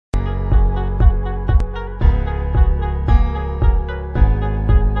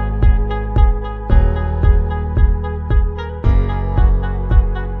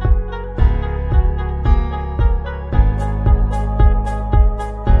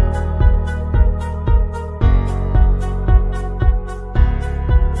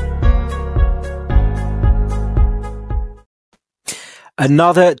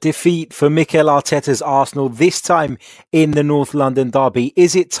Another defeat for Mikel Arteta's Arsenal, this time in the North London derby.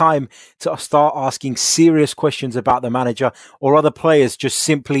 Is it time to start asking serious questions about the manager, or are the players just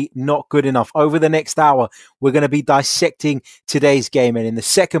simply not good enough? Over the next hour, we're going to be dissecting today's game. And in the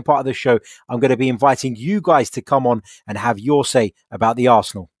second part of the show, I'm going to be inviting you guys to come on and have your say about the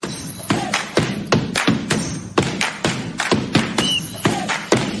Arsenal.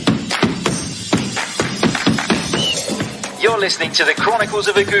 You're listening to the Chronicles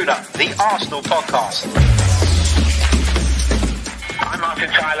of a Gooner, the Arsenal podcast. I'm Martin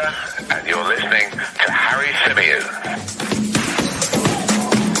Tyler, and you're listening to Harry Symeou.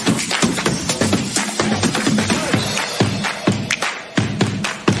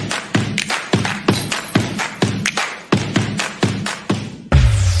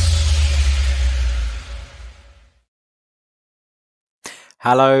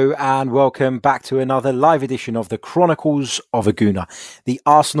 Hello and welcome back to another live edition of the Chronicles of a Gooner, the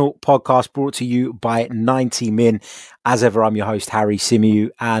Arsenal podcast brought to you by 90 Min. As ever, I'm your host, Harry Symeou,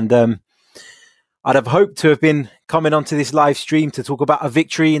 and I'd have hoped to have been coming onto this live stream to talk about a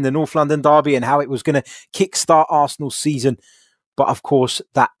victory in the North London derby and how it was going to kickstart Arsenal's season. But of course,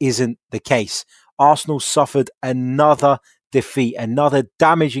 that isn't the case. Arsenal suffered another defeat, another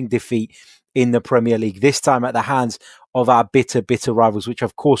damaging defeat in the Premier League, this time at the hands of our bitter rivals, which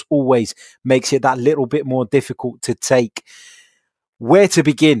of course always makes it that little bit more difficult to take. Where to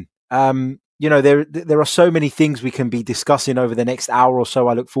begin? There are so many things we can be discussing over the next hour or so.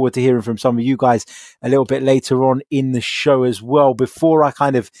 I look forward to hearing from some of you guys a little bit later on in the show as well. Before I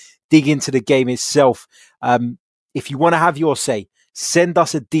kind of dig into the game itself, if you want to have your say, send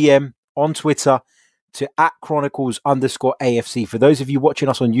us a DM on Twitter to @Chronicles_AFC. For those of you watching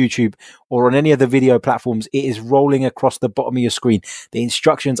us on YouTube or on any of the video platforms, it is rolling across the bottom of your screen. The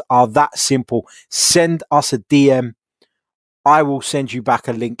instructions are that simple. Send us a DM. I will send you back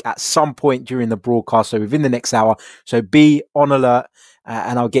a link at some point during the broadcast, so within the next hour. So be on alert,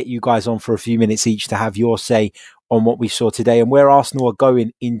 and I'll get you guys on for a few minutes each to have your say on what we saw today and where Arsenal are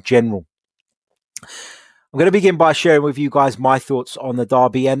going in general. I'm going to begin by sharing with you guys my thoughts on the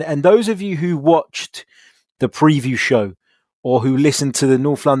derby. And those of you who watched the preview show or who listened to the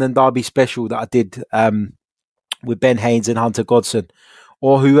North London derby special that I did with Ben Haynes and Hunter Godson,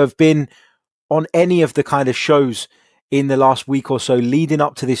 or who have been on any of the kind of shows in the last week or so leading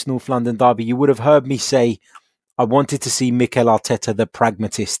up to this North London derby, you would have heard me say I wanted to see Mikel Arteta, the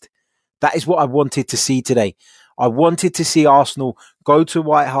pragmatist. That is what I wanted to see today. I wanted to see Arsenal go to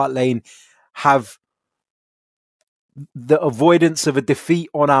White Hart Lane, have the avoidance of a defeat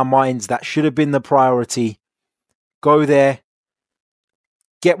on our minds. That should have been the priority. Go there,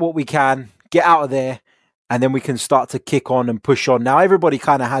 get what we can, get out of there, and then we can start to kick on and push on. Now, everybody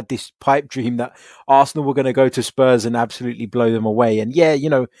kind of had this pipe dream that Arsenal were going to go to Spurs and absolutely blow them away. And yeah,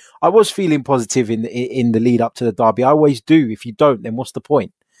 I was feeling positive in the lead up to the derby. I always do. If you don't, then what's the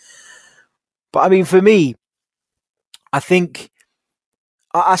point? But I mean, for me, I think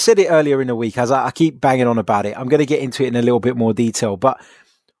I said it earlier in the week, as I keep banging on about it. I'm going to get into it in a little bit more detail. But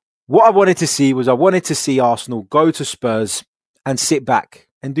what I wanted to see was Arsenal go to Spurs and sit back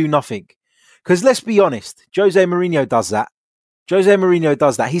and do nothing. Because let's be honest, Jose Mourinho does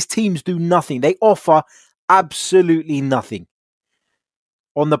that. His teams do nothing. They offer absolutely nothing.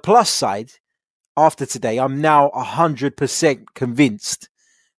 On the plus side, after today, I'm now 100% convinced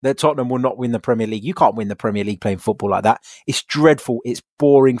that Tottenham will not win the Premier League. You can't win the Premier League playing football like that. It's dreadful. It's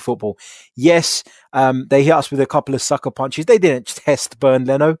boring football. Yes, they hit us with a couple of sucker punches. They didn't test Bernd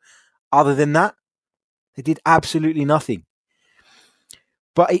Leno. Other than that, they did absolutely nothing.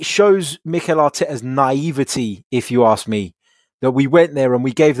 But it shows Mikel Arteta's naivety, if you ask me, that we went there and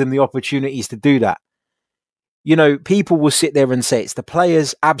we gave them the opportunities to do that. People will sit there and say it's the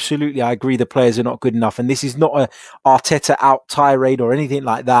players. Absolutely, I agree the players are not good enough. And this is not a Arteta out tirade or anything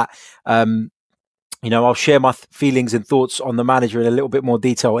like that. I'll share my feelings and thoughts on the manager in a little bit more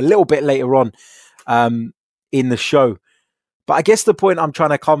detail a little bit later on in the show. But I guess the point I'm trying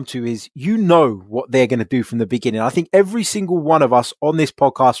to come to is, what they're going to do from the beginning. I think every single one of us on this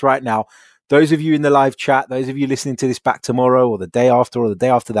podcast right now, those of you in the live chat, those of you listening to this back tomorrow or the day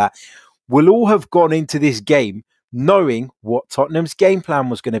after that, will all have gone into this game knowing what Tottenham's game plan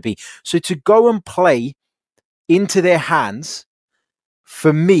was going to be. So to go and play into their hands,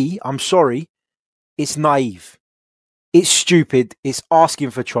 for me, I'm sorry, it's naive. It's stupid. It's asking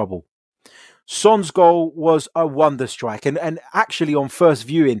for trouble. Son's goal was a wonder strike. And actually on first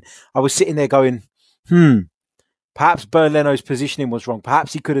viewing, I was sitting there going, perhaps Bernd Leno's positioning was wrong.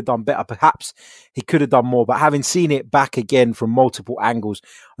 Perhaps he could have done better. Perhaps he could have done more. But having seen it back again from multiple angles,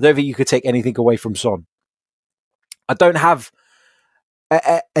 I don't think you could take anything away from Son. I don't have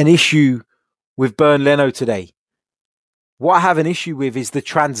an issue with Bernd Leno today. What I have an issue with is the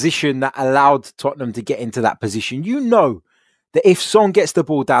transition that allowed Tottenham to get into that position. You know that if Son gets the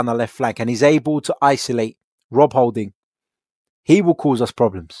ball down the left flank and he's able to isolate Rob Holding, he will cause us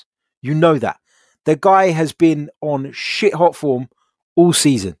problems. You know that. The guy has been on shit hot form all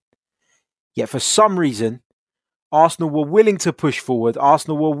season. Yet for some reason, Arsenal were willing to push forward.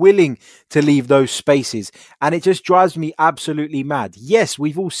 Arsenal were willing to leave those spaces. And it just drives me absolutely mad. Yes,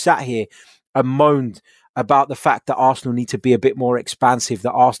 we've all sat here and moaned about the fact that Arsenal need to be a bit more expansive,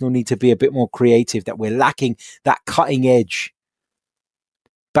 that Arsenal need to be a bit more creative, that we're lacking that cutting edge.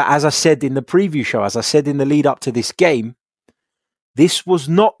 But as I said in the preview show, as I said in the lead up to this game, this was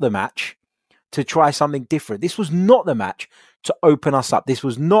not the match to try something different. This was not the match to open us up. This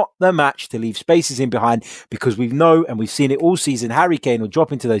was not the match to leave spaces in behind, because we know, and we've seen it all season, Harry Kane will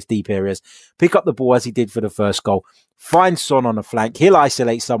drop into those deep areas, pick up the ball as he did for the first goal, find Son on the flank, he'll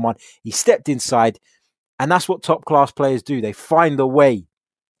isolate someone, he stepped inside, and that's what top class players do. They find a way,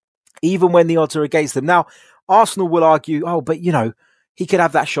 even when the odds are against them. Now, Arsenal will argue, oh, but you know, he could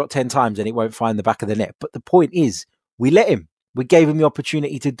have that shot 10 times and it won't find the back of the net. But the point is, we let him. We gave him the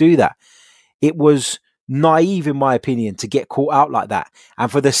opportunity to do that. It was naive, in my opinion, to get caught out like that.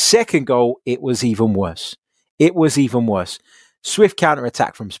 And for the second goal, it was even worse. It was even worse. Swift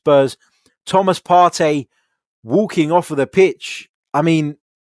counter-attack from Spurs. Thomas Partey walking off of the pitch. I mean,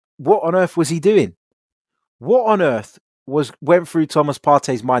 what on earth was he doing? What on earth went through Thomas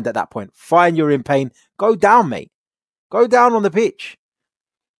Partey's mind at that point? Fine, you're in pain. Go down, mate. Go down on the pitch.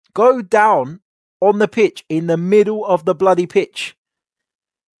 Go down on the pitch, in the middle of the bloody pitch.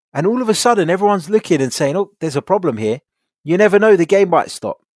 And all of a sudden, everyone's looking and saying, oh, there's a problem here. You never know, the game might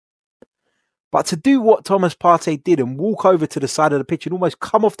stop. But to do what Thomas Partey did and walk over to the side of the pitch and almost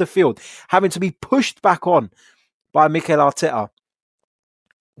come off the field, having to be pushed back on by Mikel Arteta,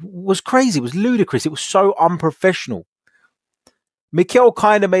 was crazy. It was ludicrous. It was so unprofessional. Mikel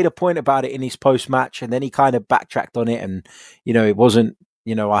kind of made a point about it in his post-match, and then he kind of backtracked on it. And, you know, it wasn't,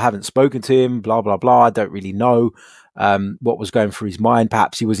 you know, I haven't spoken to him, blah, blah, blah. I don't really know what was going through his mind.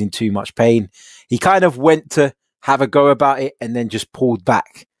 Perhaps he was in too much pain. He kind of went to have a go about it and then just pulled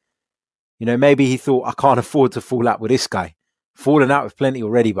back. You know, maybe he thought, I can't afford to fall out with this guy. Fallen out with plenty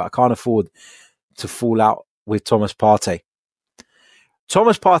already, but I can't afford to fall out with Thomas Partey.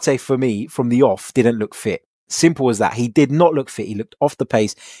 Thomas Partey, for me, from the off, didn't look fit. Simple as that. He did not look fit. He looked off the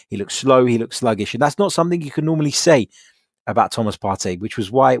pace. He looked slow. He looked sluggish. And that's not something you can normally say about Thomas Partey, which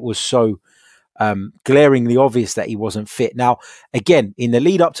was why it was so glaringly obvious that he wasn't fit. Now, again, in the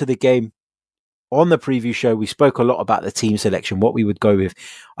lead up to the game, on the preview show, we spoke a lot about the team selection, what we would go with.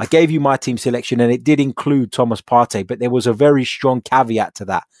 I gave you my team selection, and it did include Thomas Partey, but there was a very strong caveat to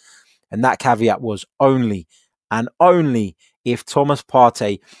that. And that caveat was only and only if Thomas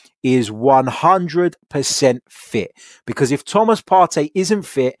Partey is 100% fit. Because if Thomas Partey isn't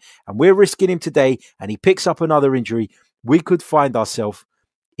fit and we're risking him today and he picks up another injury, we could find ourselves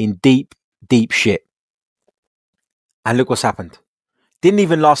in deep, deep shit. And look what's happened. Didn't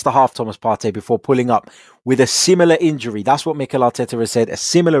even last the half, Thomas Partey, before pulling up with a similar injury. That's what Mikel Arteta has said, a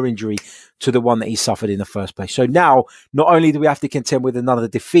similar injury to the one that he suffered in the first place. So now, not only do we have to contend with another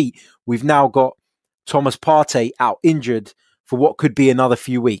defeat, we've now got Thomas Partey out injured for what could be another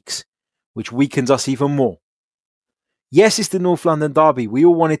few weeks, which weakens us even more. Yes, it's the North London derby. We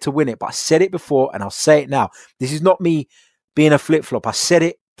all wanted to win it, but I said it before and I'll say it now. This is not me being a flip-flop. I said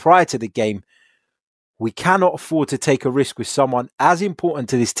it prior to the game. We cannot afford to take a risk with someone as important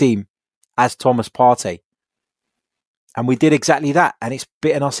to this team as Thomas Partey. And we did exactly that, and it's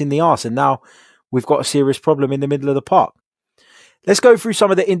bitten us in the arse. And now we've got a serious problem in the middle of the park. Let's go through some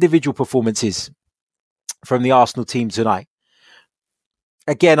of the individual performances from the Arsenal team tonight.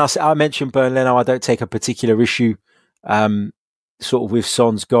 Again, I mentioned Bernd Leno. I don't take a particular issue sort of with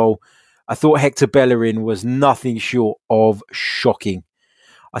Son's goal. I thought Hector Bellerin was nothing short of shocking.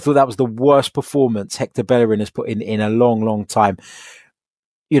 I thought that was the worst performance Hector Bellerin has put in a long, long time.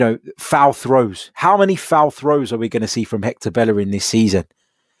 You know, foul throws. How many foul throws are we going to see from Hector Bellerin this season?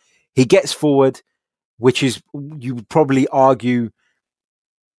 He gets forward, which is, you would probably argue,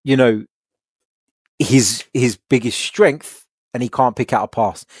 you know, his biggest strength, and he can't pick out a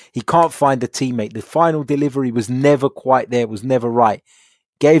pass. He can't find a teammate. The final delivery was never quite there. It was never right.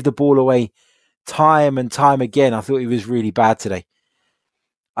 Gave the ball away time and time again. I thought he was really bad today.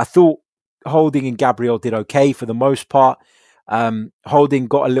 I thought Holding and Gabriel did okay for the most part. Holding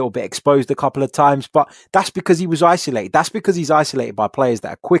got a little bit exposed a couple of times, but that's because he was isolated. That's because he's isolated by players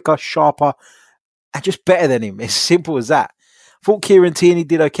that are quicker, sharper, and just better than him. It's simple as that. I thought Kieran Tierney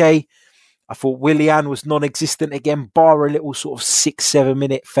did okay. I thought Willian was non-existent again, bar a little sort of 6-7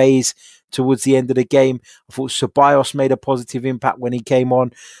 minute phase towards the end of the game. I thought Ceballos made a positive impact when he came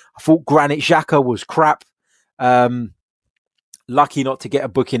on. I thought Granit Xhaka was crap. Lucky not to get a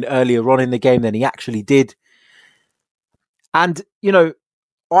booking earlier on in the game than he actually did. And,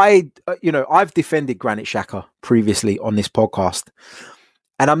 I've defended Granit Xhaka previously on this podcast.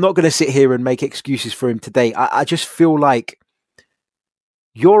 And I'm not going to sit here and make excuses for him today. I just feel like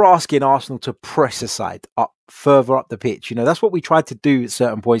you're asking Arsenal to press aside further up the pitch. That's what we tried to do at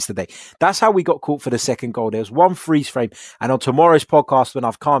certain points today. That's how we got caught for the second goal. There was one freeze frame. And on tomorrow's podcast, when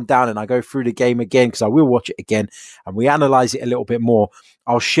I've calmed down and I go through the game again, because I will watch it again, and we analyze it a little bit more,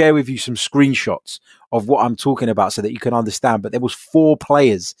 I'll share with you some screenshots of what I'm talking about so that you can understand. But there was 4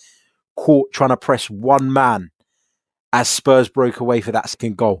 players caught trying to press one man as Spurs broke away for that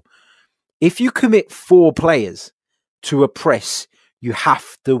second goal. If you commit 4 players to a press, you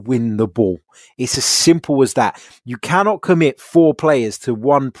have to win the ball. It's as simple as that. You cannot commit 4 players to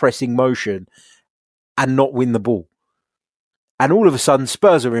one pressing motion and not win the ball. And all of a sudden,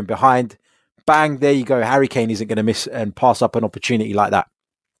 Spurs are in behind. Bang, there you go. Harry Kane isn't going to miss and pass up an opportunity like that.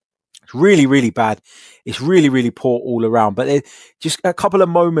 It's really, really bad. It's really, really poor all around. But just a couple of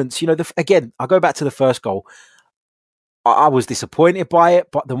moments, again, I go back to the first goal. I was disappointed by it,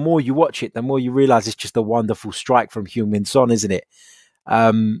 but the more you watch it, the more you realise it's just a wonderful strike from Heung-min Son, isn't it?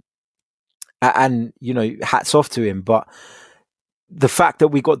 And, hats off to him. But the fact that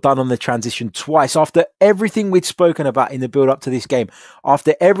we got done on the transition twice, after everything we'd spoken about in the build-up to this game,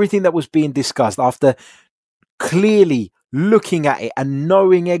 after everything that was being discussed, after clearly looking at it and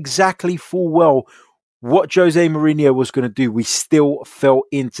knowing exactly full well what Jose Mourinho was going to do, we still fell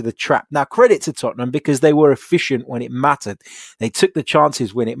into the trap. Now, credit to Tottenham because they were efficient when it mattered. They took the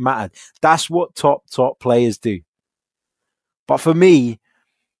chances when it mattered. That's what top players do. But for me,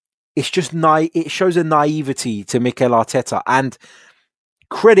 it's just it shows a naivety to Mikel Arteta, and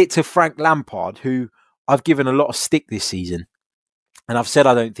credit to Frank Lampard, who I've given a lot of stick this season. And I've said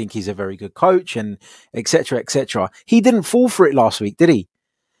I don't think he's a very good coach and etc., etc. He didn't fall for it last week, did he?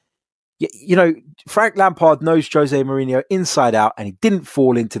 Frank Lampard knows Jose Mourinho inside out, and he didn't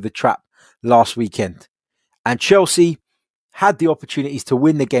fall into the trap last weekend. And Chelsea had the opportunities to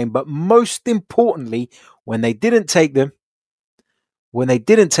win the game, but most importantly, when they didn't take them, they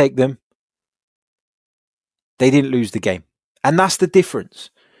didn't lose the game. And that's the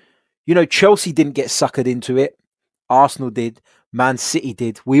difference. Chelsea didn't get suckered into it. Arsenal did. Man City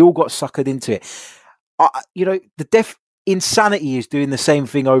did. We all got suckered into it. Insanity is doing the same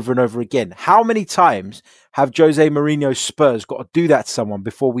thing over and over again. How many times have Jose Mourinho's Spurs got to do that to someone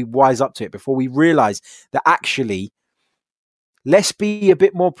before we wise up to it, before we realise that actually, let's be a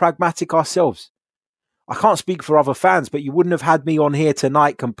bit more pragmatic ourselves? I can't speak for other fans, but you wouldn't have had me on here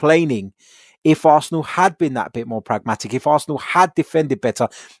tonight complaining if Arsenal had been that bit more pragmatic, if Arsenal had defended better,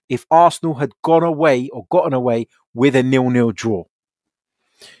 if Arsenal had gotten away with a 0-0 draw.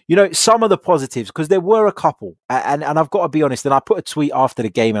 Some of the positives, because there were a couple, and I've got to be honest, and I put a tweet after the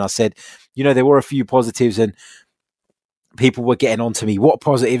game and I said, there were a few positives and people were getting on to me. What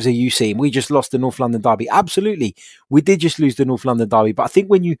positives are you seeing? We just lost the North London derby. Absolutely. We did just lose the North London derby. But I think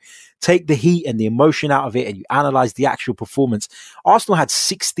when you take the heat and the emotion out of it and you analyse the actual performance, Arsenal had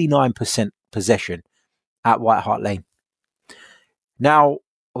 69% possession at White Hart Lane. Now,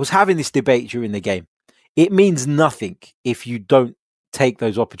 I was having this debate during the game. It means nothing if you don't take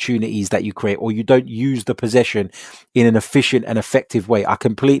those opportunities that you create, or you don't use the possession in an efficient and effective way. I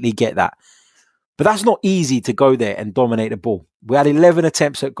completely get that. But that's not easy to go there and dominate the ball. We had 11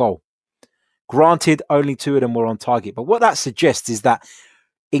 attempts at goal. Granted, only 2 of them were on target. But what that suggests is that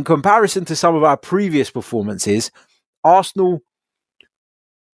in comparison to some of our previous performances, Arsenal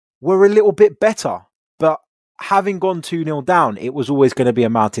were a little bit better. But having gone 2-0 down, it was always going to be a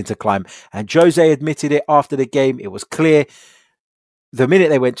mountain to climb. And Jose admitted it after the game. It was clear. The minute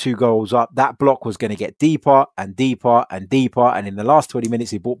they went 2 goals up, that block was going to get deeper and deeper and deeper. And in the last 20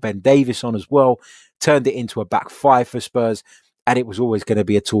 minutes, he brought Ben Davies on as well, turned it into a back 5 for Spurs, and it was always going to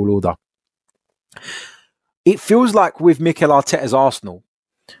be a tall order. It feels like with Mikel Arteta's Arsenal,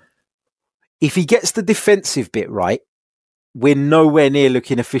 if he gets the defensive bit right, we're nowhere near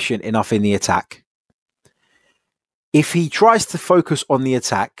looking efficient enough in the attack. If he tries to focus on the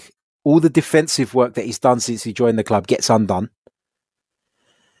attack, all the defensive work that he's done since he joined the club gets undone.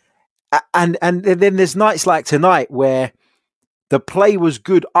 And then there's nights like tonight where the play was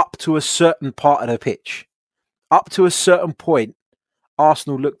good up to a certain part of the pitch. Up to a certain point,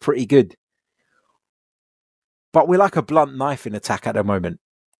 Arsenal looked pretty good. But we're like a blunt knife in attack at the moment.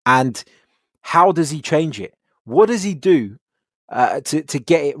 And how does he change it? What does he do to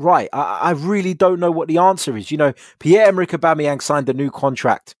get it right. I really don't know what the answer is. Pierre-Emerick Aubameyang signed a new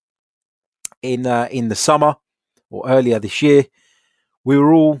contract in the summer or earlier this year. We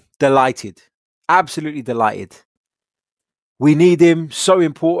were all delighted, absolutely delighted. We need him, so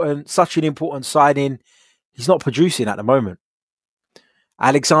important, such an important signing. He's not producing at the moment.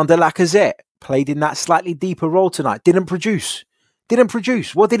 Alexander Lacazette played in that slightly deeper role tonight. Didn't produce.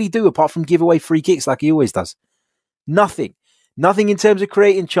 What did he do apart from give away free kicks like he always does? Nothing. Nothing in terms of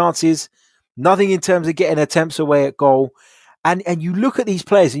creating chances. Nothing in terms of getting attempts away at goal. And you look at these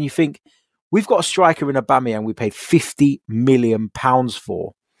players and you think, we've got a striker in Aubameyang we paid £50 million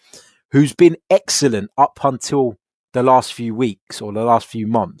for, who's been excellent up until the last few weeks or the last few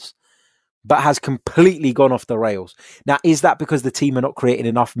months, but has completely gone off the rails. Now, is that because the team are not creating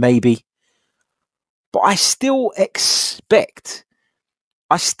enough? Maybe. But I still expect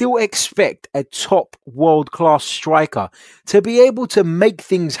a top world-class striker to be able to make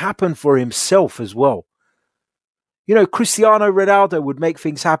things happen for himself as well. Cristiano Ronaldo would make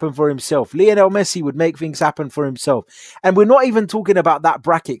things happen for himself. Lionel Messi would make things happen for himself. And we're not even talking about that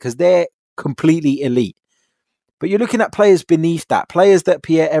bracket because they're completely elite. But you're looking at players beneath that, players that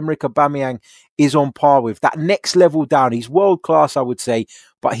Pierre-Emerick Aubameyang is on par with, that next level down. He's world-class, I would say,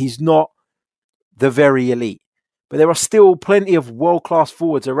 but he's not the very elite. But there are still plenty of world-class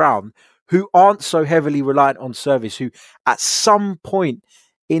forwards around who aren't so heavily reliant on service, who at some point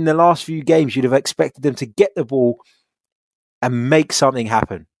in the last few games, you'd have expected them to get the ball and make something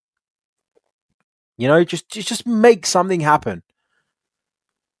happen. Just make something happen.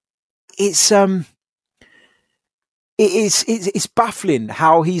 It's baffling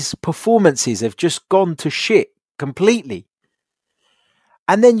how his performances have just gone to shit completely.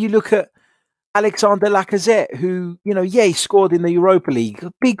 And then you look at Alexander Lacazette, who, he scored in the Europa League.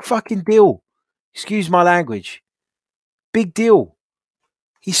 A big fucking deal. Excuse my language. Big deal.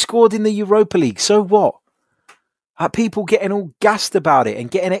 He scored in the Europa League. So what? Are people getting all gassed about it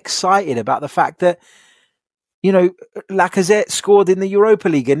and getting excited about the fact that, Lacazette scored in the Europa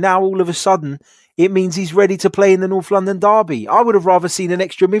League and now all of a sudden it means he's ready to play in the North London derby? I would have rather seen an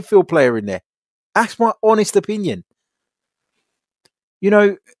extra midfield player in there. That's my honest opinion.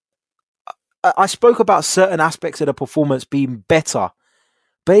 I spoke about certain aspects of the performance being better,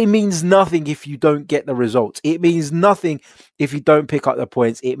 but it means nothing if you don't get the results. It means nothing if you don't pick up the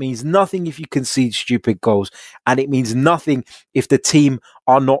points. It means nothing if you concede stupid goals. And it means nothing if the team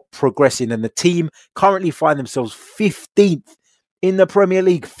are not progressing. And the team currently find themselves 15th in the Premier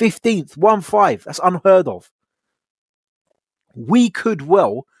League. 15th, 1-5. That's unheard of. We could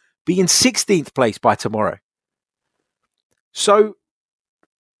well be in 16th place by tomorrow. So,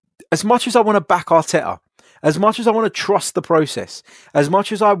 as much as I want to back Arteta, as much as I want to trust the process, as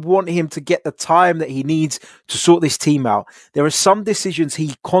much as I want him to get the time that he needs to sort this team out, there are some decisions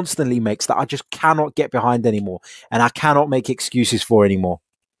he constantly makes that I just cannot get behind anymore and I cannot make excuses for anymore.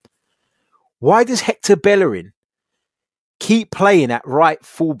 Why does Hector Bellerin keep playing at right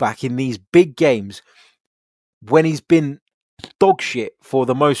fullback in these big games when he's been dog shit for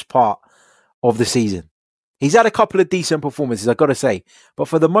the most part of the season? He's had a couple of decent performances, I've got to say. But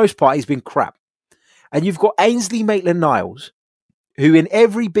for the most part, he's been crap. And you've got Ainsley Maitland-Niles, who in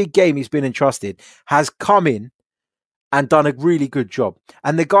every big game he's been entrusted, has come in and done a really good job.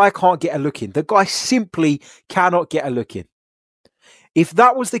 And the guy can't get a look in. The guy simply cannot get a look in. If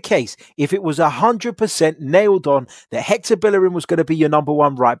that was the case, if it was 100% nailed on that Hector Bellerin was going to be your number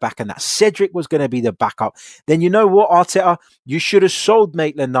one right back and that Cedric was going to be the backup, then you know what, Arteta? You should have sold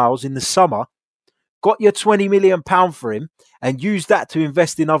Maitland-Niles in the summer, got your £20 million for him and used that to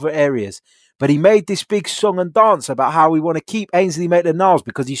invest in other areas. But he made this big song and dance about how we want to keep Ainsley Maitland-Niles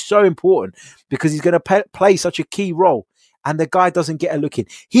because he's so important, because he's going to play such a key role. And the guy doesn't get a look in.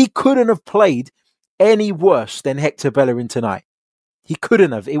 He couldn't have played any worse than Hector Bellerin tonight. He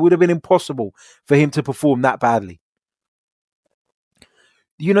couldn't have. It would have been impossible for him to perform that badly.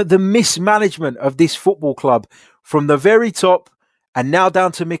 The mismanagement of this football club from the very top and now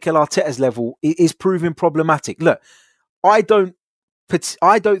down to Mikel Arteta's level is proving problematic. Look, I don't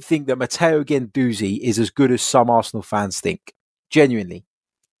think that Matteo Guendouzi is as good as some Arsenal fans think. Genuinely.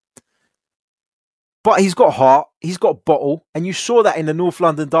 But he's got heart, he's got bottle, and you saw that in the North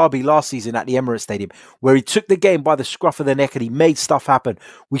London derby last season at the Emirates Stadium, where he took the game by the scruff of the neck and he made stuff happen.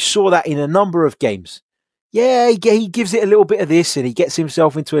 We saw that in a number of games. Yeah, he gives it a little bit of this and he gets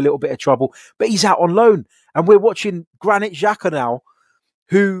himself into a little bit of trouble, but he's out on loan. And we're watching Granit Xhaka now,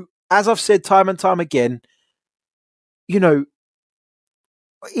 who, as I've said time and time again,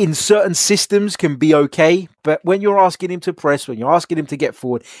 in certain systems can be okay, but when you're asking him to press, when you're asking him to get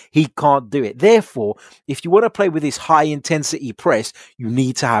forward, he can't do it. Therefore, if you want to play with this high intensity press, you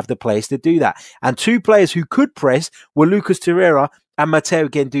need to have the players to do that. And two players who could press were Lucas Torreira and Matteo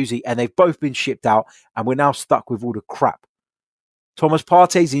Guendouzi, and they've both been shipped out, and we're now stuck with all the crap. Thomas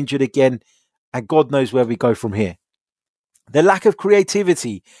Partey's injured again, and God knows where we go from here. The lack of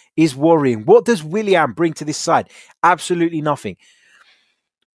creativity is worrying. What does Willian bring to this side? Absolutely nothing.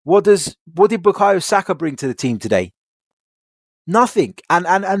 What did Bukayo Saka bring to the team today? Nothing.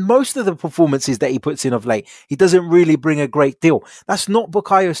 And most of the performances that he puts in of late, he doesn't really bring a great deal. That's not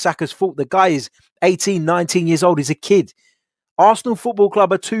Bukayo Saka's fault. The guy is 18, 19 years old. He's a kid. Arsenal Football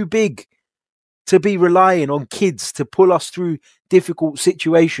Club are too big to be relying on kids to pull us through difficult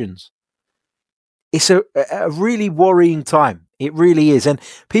situations. It's a really worrying time. It really is. And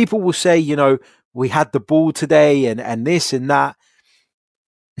people will say, we had the ball today and this and that.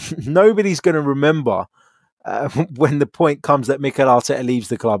 Nobody's going to remember when the point comes that Mikel Arteta leaves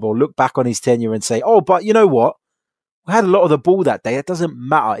the club, or look back on his tenure and say, oh, but you know what? We had a lot of the ball that day. It doesn't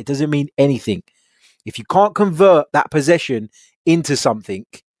matter. It doesn't mean anything. If you can't convert that possession into something,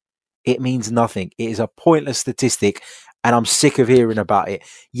 it means nothing. It is a pointless statistic, and I'm sick of hearing about it.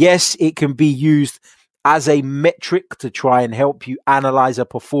 Yes, it can be used as a metric to try and help you analyze a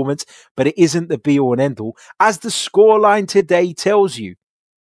performance, but it isn't the be-all and end-all. As the scoreline today tells you,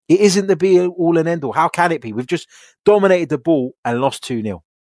 it isn't the be-all and end-all. How can it be? We've just dominated the ball and lost 2-0.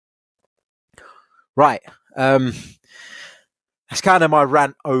 Right. That's kind of my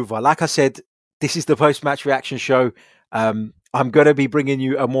rant over. Like I said, this is the post-match reaction show. I'm going to be bringing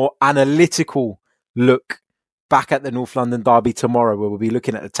you a more analytical look back at the North London derby tomorrow, where we'll be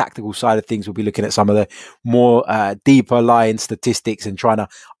looking at the tactical side of things. We'll be looking at some of the more deeper lying statistics and trying to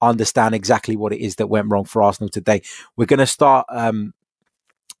understand exactly what it is that went wrong for Arsenal today. We're going to start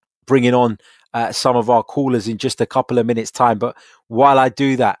bringing on some of our callers in just a couple of minutes' time. But while I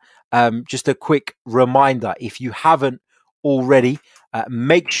do that, just a quick reminder, if you haven't already,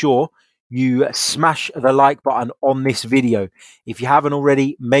 make sure you smash the like button on this video. If you haven't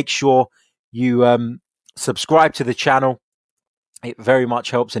already, make sure you subscribe to the channel. It very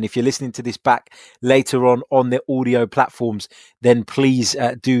much helps. And if you're listening to this back later on the audio platforms, then please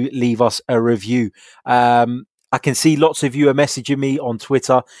do leave us a review. I can see lots of you are messaging me on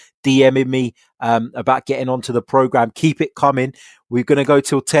Twitter, DMing me about getting onto the program. Keep it coming. We're going to go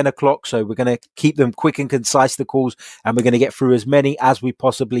till 10 o'clock. So we're going to keep them quick and concise, the calls, and we're going to get through as many as we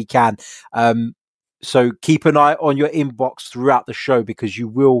possibly can. So keep an eye on your inbox throughout the show, because you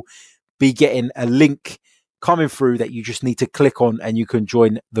will be getting a link coming through that you just need to click on and you can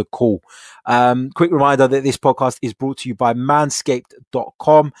join the call. Quick reminder that this podcast is brought to you by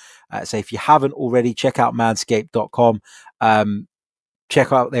manscaped.com. So if you haven't already, check out manscaped.com.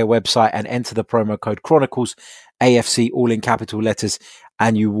 Check out their website and enter the promo code Chronicles AFC, all in capital letters,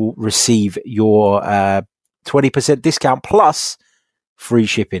 and you will receive your 20% discount plus free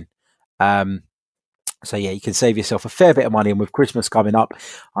shipping. So yeah, you can save yourself a fair bit of money, and with Christmas coming up,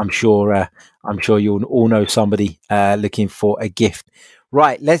 I'm sure you'll all know somebody looking for a gift.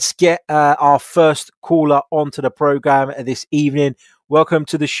 Right, let's get our first caller onto the program this evening. Welcome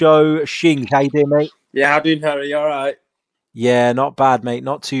to the show, Shing. How you doing, mate? Yeah, how you doing, Harry? You all right? Yeah, not bad, mate.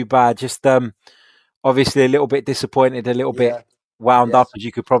 Not too bad. Just obviously a little bit disappointed, a little bit wound up, as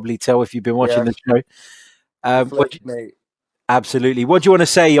you could probably tell if you've been watching the show. Mate. Absolutely. What do you want to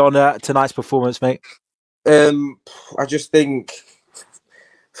say on tonight's performance, mate? I just think,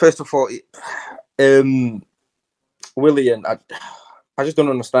 first of all, Willian, I just don't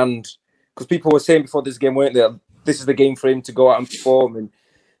understand, because people were saying before this game, weren't they? This is the game for him to go out and perform, and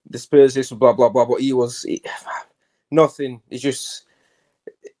the Spurs, this, blah, blah, blah. But nothing. It's just,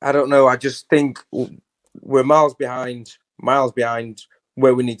 I don't know. I just think we're miles behind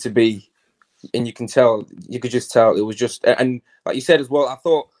where we need to be. And you could just tell it was just, and like you said as well, I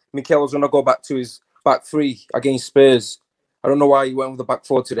thought Mikel was going to go back to his back three against Spurs. I don't know why he went with the back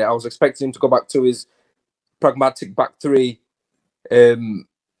four today. I was expecting him to go back to his pragmatic back three. Do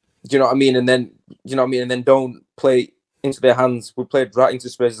you know what I mean? And then, and then don't play into their hands. We played right into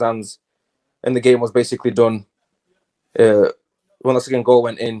Spurs' hands, and the game was basically done. When the second goal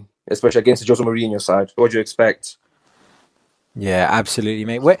went in, especially against the Jose Mourinho side. What do you expect? Yeah, absolutely,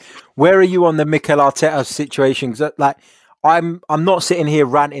 mate. Where are you on the Mikel Arteta situation? Like, I'm not sitting here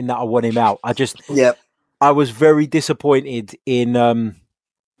ranting that I want him out. I was very disappointed in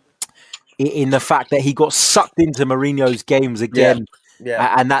the fact that he got sucked into Mourinho's games again.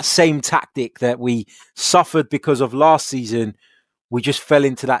 Yeah. And that same tactic that we suffered because of last season, we just fell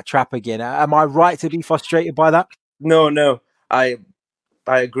into that trap again. Am I right to be frustrated by that? No.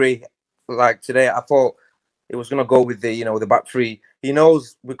 I agree. Like today, I thought it was going to go with the back three. He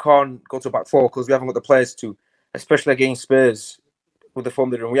knows we can't go to back four because we haven't got the players to, especially against Spurs with the form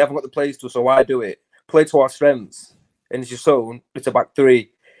they're in. We haven't got the players to, so why do it? Play to our strengths. And it's just it's a back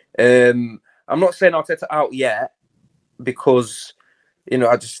three. I'm not saying Arteta out yet because,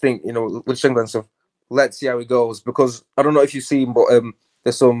 I just think, with England stuff, let's see how it goes. Because I don't know if you've seen, but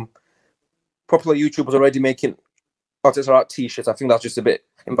there's some popular YouTubers already making Arteta out t-shirts. I think that's just a bit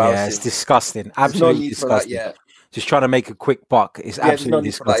embarrassing. Yeah, it's disgusting. Absolutely disgusting. Just trying to make a quick buck. It's absolutely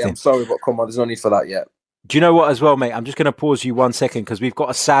disgusting. I'm sorry, but come on, there's no need for that yet. Do you know what as well, mate? I'm just going to pause you 1 second because we've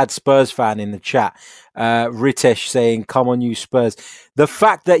got a sad Spurs fan in the chat. Ritesh saying, come on, you Spurs. The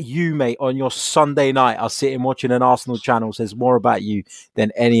fact that you, mate, on your Sunday night are sitting watching an Arsenal channel says more about you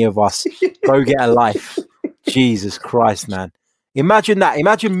than any of us. Go get a life. Jesus Christ, man. Imagine that.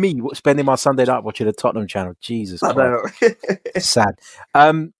 Imagine me spending my Sunday night watching a Tottenham channel. Jesus Christ. I know. Sad.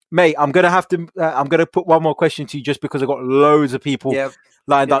 Mate, I'm going to have to, I'm going to put one more question to you just because I've got loads of people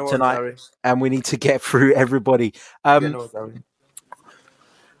lined up tonight and we need to get through everybody.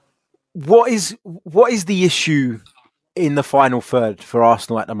 What is the issue in the final third for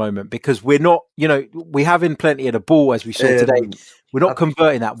Arsenal at the moment? Because we're not, we're having plenty of the ball as we saw today. We're not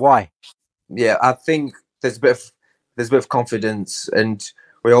converting that. Why? Yeah, I think there's a bit of confidence, and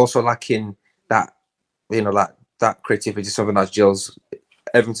we're also lacking that, that creativity, something that gels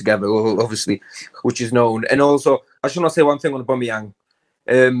everything together, obviously, which is known. And also, I just want to say one thing on Aubameyang.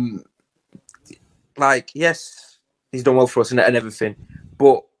 Yes, he's done well for us and everything,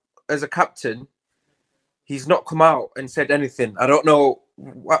 but as a captain, he's not come out and said anything. I don't know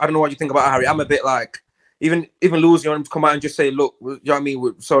what you think about Harry. I'm a bit like, even losing on him to come out and just say, look, you know what I mean?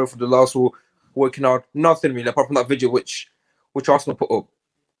 We're sorry for the loss. We're working hard. Nothing really, apart from that video which Arsenal put up.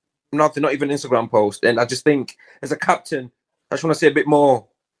 Nothing, not even an Instagram post. And I just think, as a captain, I just want to say a bit more.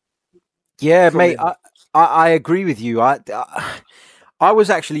 Yeah, mate, I agree with you. I was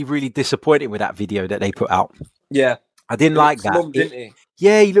actually really disappointed with that video that they put out. Yeah. I didn't like that. Glum, didn't he?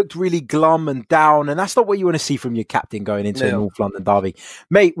 Yeah, he looked really glum and down, and that's not what you want to see from your captain going into a North London derby.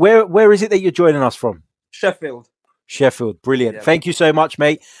 Mate, where is it that you're joining us from? Sheffield, brilliant. Yeah. Thank you so much,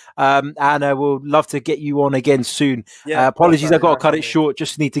 mate. And we'll love to get you on again soon. Yeah, apologies, I've got to cut it short.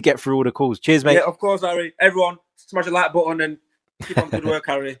 Just need to get through all the calls. Cheers, mate. Yeah, of course, Harry. Everyone, smash the like button and keep on good work,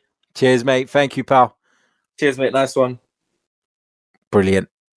 Harry. Cheers, mate. Thank you, pal. Cheers, mate. Nice one. Brilliant.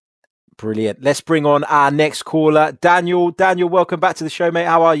 Let's bring on our next caller, Daniel. Daniel, welcome back to the show, mate.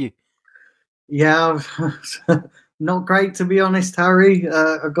 How are you? Yeah, not great, to be honest, Harry.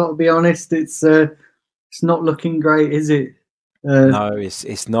 I've got to be honest. It's not looking great, is it? No,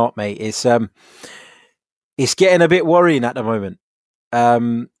 it's not, mate. It's getting a bit worrying at the moment.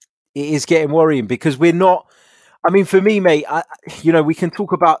 It is getting worrying because we're not. I mean, for me, mate, we can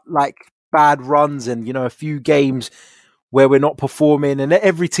talk about like bad runs and a few games where we're not performing, and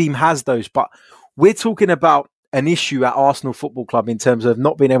every team has those. But we're talking about an issue at Arsenal Football Club in terms of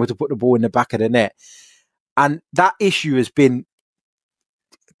not being able to put the ball in the back of the net. And that issue has been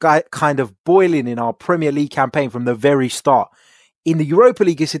kind of boiling in our Premier League campaign from the very start. In the Europa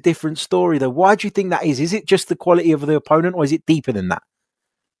League, it's a different story, though. Why do you think that is? Is it just the quality of the opponent, or is it deeper than that?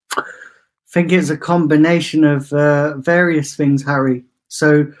 I think it's a combination of various things, Harry.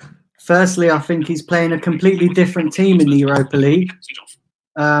 So, firstly, I think he's playing a completely different team in the Europa League.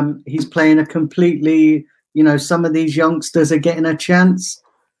 He's playing a completely, some of these youngsters are getting a chance.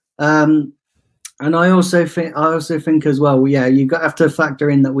 And I also think as well, you have to factor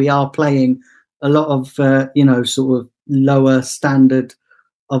in that we are playing a lot of, sort of lower standard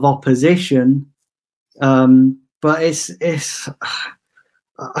of opposition. But I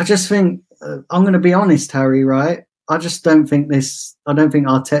just think, I'm going to be honest, Harry, right? I just don't think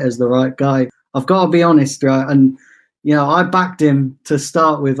Arteta's the right guy. I've got to be honest, right? And, I backed him to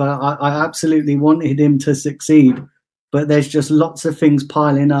start with. I absolutely wanted him to succeed, but there's just lots of things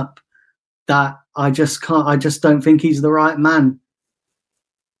piling up that I just don't think he's the right man.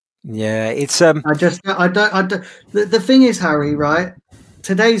 Yeah, it's The thing is, Harry, right?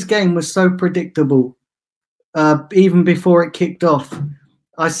 Today's game was so predictable. Even before it kicked off,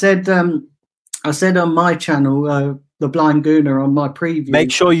 I said on my channel, the Blind Gooner, on my preview.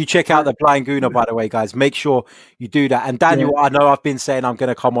 Make sure you check out the Blind Gooner, by the way, guys. Make sure you do that. And Daniel, I know I've been saying I'm going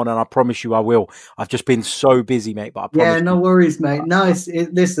to come on, and I promise you I will. I've just been so busy, mate. But I promise. Yeah, no worries, mate. No,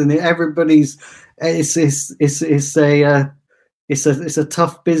 listen, everybody's. It's a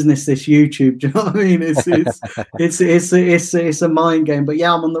tough business, this YouTube. Do you know what I mean? It's a mind game. But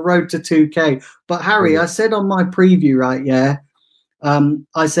yeah, I'm on the road to 2K. But Harry, I said on my preview, right? Yeah,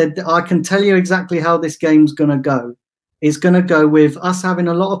 I said I can tell you exactly how this game's gonna go. is going to go with us having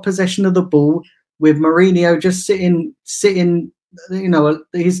a lot of possession of the ball, with Mourinho just sitting,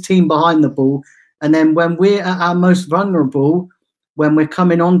 his team behind the ball. And then when we're at our most vulnerable, when we're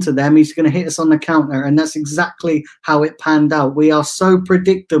coming on to them, he's going to hit us on the counter. And that's exactly how it panned out. We are so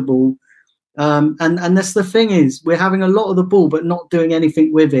predictable. And that's the thing is, we're having a lot of the ball, but not doing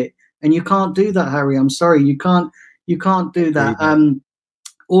anything with it. And you can't do that, Harry. I'm sorry. You can't do that.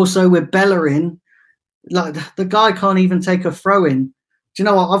 Also with Bellerin, like the guy can't even take a throw in. Do you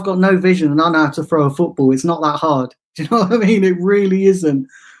know what? I've got no vision and I know how to throw a football. It's not that hard. Do you know what I mean? It really isn't.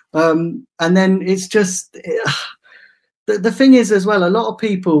 And then it's just the thing is as well,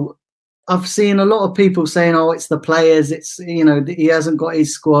 I've seen a lot of people saying, oh, it's the players. It's, he hasn't got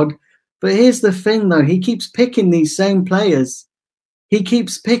his squad. But here's the thing, though. He keeps picking these same players. He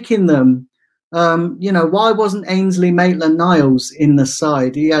keeps picking them. Why wasn't Ainsley Maitland-Niles in the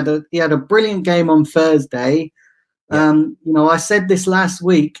side? He had a brilliant game on Thursday. Yeah. I said this last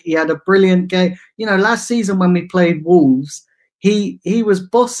week. He had a brilliant game. Last season when we played Wolves, he was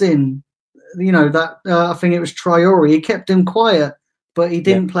bossing. I think it was Traore. He kept him quiet, but he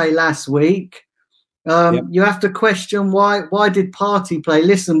didn't play last week. You have to question why did Partey play?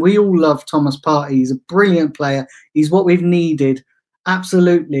 Listen, we all love Thomas Partey. He's a brilliant player. He's what we've needed.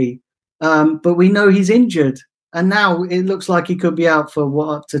 Absolutely. But we know he's injured. And now it looks like he could be out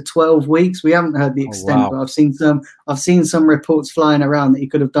for up to 12 weeks. We haven't heard the extent, but I've seen some reports flying around that he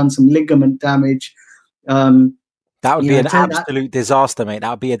could have done some ligament damage. That would be an absolute disaster, mate.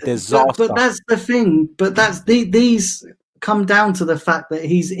 That would be a disaster. But that's the thing. But these come down to the fact that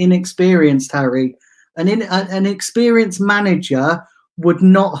he's inexperienced, Harry. An experienced manager would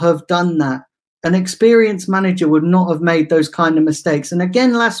not have done that. An experienced manager would not have made those kind of mistakes. And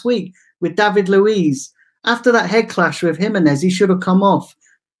again, last week with David Luiz, after that head clash with Jimenez, he should have come off.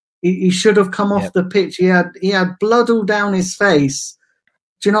 He should have come off the pitch. He had blood all down his face.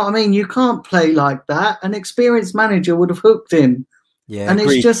 Do you know what I mean? You can't play like that. An experienced manager would have hooked him. Yeah, and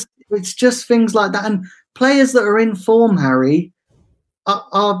agreed. it's just things like that. And players that are in form, Harry,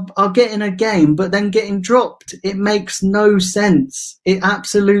 are getting a game, but then getting dropped. It makes no sense. It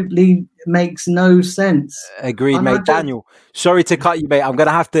absolutely makes no sense. Agreed, mate. Daniel, sorry to cut you, mate. I'm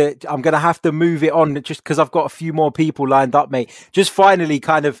gonna have to move it on just because I've got a few more people lined up, mate. Just finally,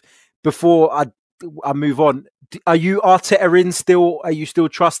 kind of before I move on, are you Arteta in still? Are you still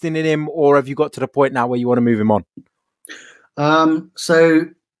trusting in him, or have you got to the point now where you want to move him on? So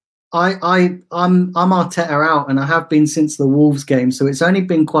I'm Arteta out, and I have been since the Wolves game, so it's only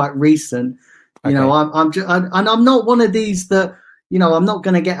been quite recent. I'm not one of these that, I'm not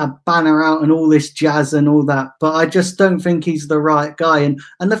going to get a banner out and all this jazz and all that, but I just don't think he's the right guy.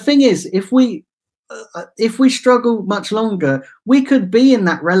 And the thing is, if we struggle much longer, we could be in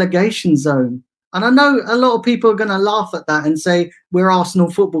that relegation zone. And I know a lot of people are going to laugh at that and say we're Arsenal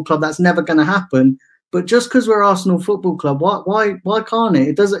Football Club. That's never going to happen. But just because we're Arsenal Football Club, why can't it?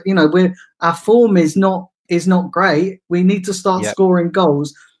 It doesn't. Our form is not great. We need to start scoring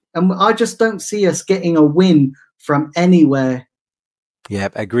goals, and I just don't see us getting a win from anywhere. Yeah,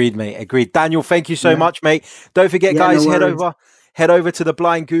 agreed, mate. Agreed. Daniel, thank you so much, mate. Don't forget, guys, head over to the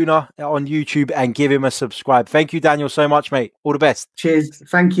Blind Gooner on YouTube and give him a subscribe. Thank you, Daniel, so much, mate. All the best. Cheers.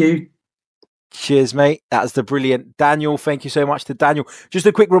 Thank you. Cheers, mate. That's the brilliant Daniel. Thank you so much to Daniel. Just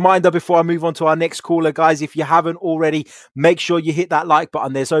a quick reminder before I move on to our next caller, guys. If you haven't already, make sure you hit that like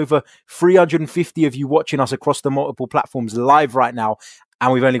button. There's over 350 of you watching us across the multiple platforms live right now,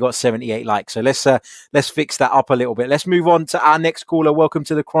 and we've only got 78 likes. So let's fix that up a little bit. Let's move on to our next caller. Welcome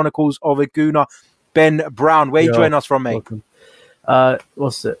to the Chronicles of a Gooner, Ben Brown. Where you join us from, mate? Welcome.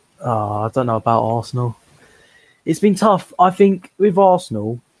 What's it? I don't know about Arsenal. It's been tough. I think with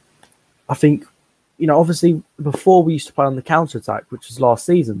Arsenal, obviously before we used to play on the counter-attack, which was last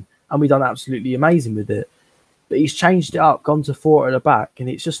season, and we done absolutely amazing with it. But he's changed it up, gone to 4 at the back, and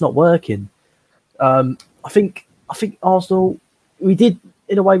it's just not working. I think Arsenal, we did,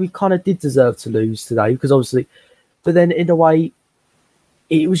 in a way, we kind of did deserve to lose today, because obviously, but then in a way,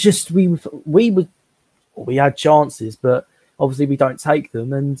 it was just, we had chances, but obviously we don't take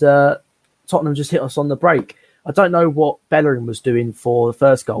them, and Tottenham just hit us on the break. I don't know what Bellerin was doing for the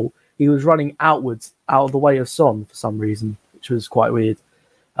first goal. He was running outwards, out of the way of Son for some reason, which was quite weird.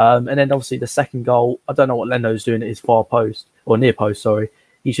 And then obviously the second goal, I don't know what Leno's doing at his far post, or near post, sorry.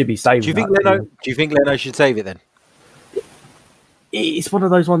 He should be saving Do you think Leno should save it then? It's one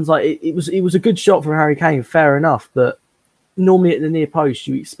of those ones, like it was a good shot from Harry Kane, fair enough, but normally at the near post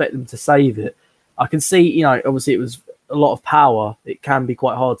you expect them to save it. I can see, obviously it was a lot of power. It can be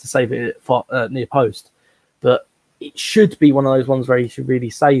quite hard to save it at near post, but it should be one of those ones where you should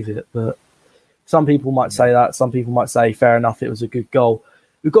really save it. But Some people might say that. Some people might say, fair enough, it was a good goal.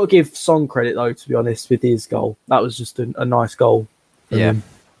 We've got to give Son credit, though, to be honest, with his goal. That was just a nice goal. Yeah.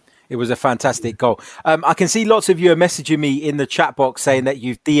 It was a fantastic goal. I can see lots of you are messaging me in the chat box saying that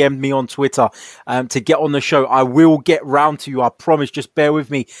you've DM'd me on Twitter to get on the show. I will get round to you. I promise. Just bear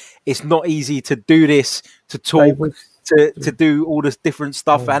with me. It's not easy to do this, to talk, to do all this different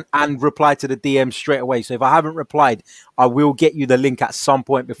stuff and reply to the DM straight away. So if I haven't replied, I will get you the link at some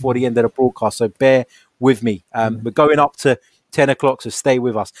point before the end of the broadcast. So bear with me. We're going up to 10 o'clock, so stay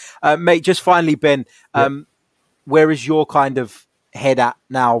with us. Mate, just finally, Ben, where is your kind of head at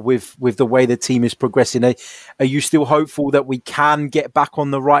now with the way the team is progressing? Are you still hopeful that we can get back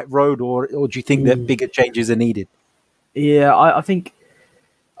on the right road, or do you think that bigger changes are needed? Yeah, I think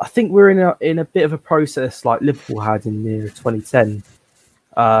we're in a bit of a process like Liverpool had in the 2010.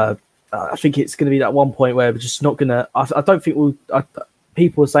 I think it's going to be that one point where we're just not going to. I don't think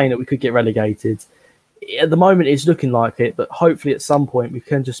people are saying that we could get relegated. At the moment, it's looking like it, but hopefully at some point we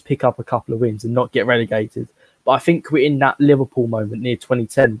can just pick up a couple of wins and not get relegated. But I think we're in that Liverpool moment near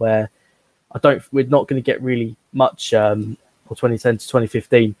 2010 where we're not going to get really much, or 2010 to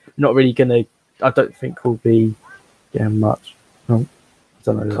 2015. Not really going to. I don't think we'll be getting much. I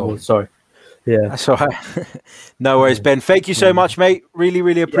don't know. Cool. Sorry. Yeah, that's all right. No worries, Ben. Thank you so much, mate. Really,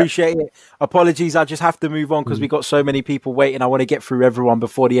 really appreciate it. Apologies, I just have to move on because we got so many people waiting. I want to get through everyone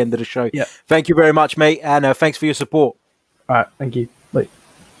before the end of the show. Yeah. Thank you very much, mate, and thanks for your support. All right, thank you. Bye.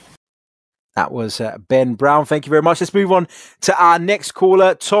 That was Ben Brown. Thank you very much. Let's move on to our next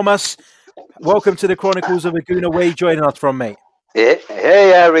caller, Thomas. Welcome to the Chronicles of a Gooner. Where are you joining us from, mate? Hey,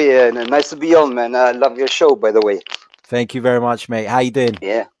 Harry. Nice to be on, man. I love your show, by the way. Thank you very much, mate. How you doing?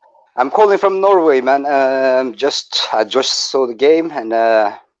 Yeah. I'm calling from Norway, man. I just saw the game, and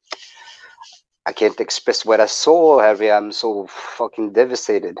I can't express what I saw, Harry. I'm so fucking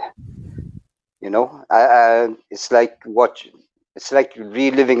devastated. You know, it's like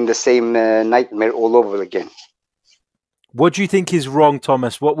reliving the same nightmare all over again. What do you think is wrong,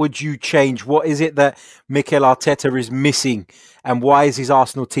 Thomas? What would you change? What is it that Mikel Arteta is missing, and why is his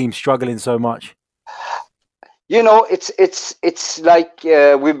Arsenal team struggling so much? You know, it's like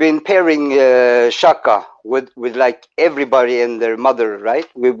we've been pairing Xhaka with like everybody and their mother, right?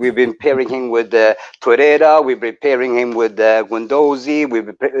 We've been pairing him with Torreira. We've been pairing him with Guendouzi.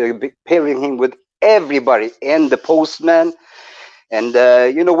 We've been pairing him with everybody and the postman. And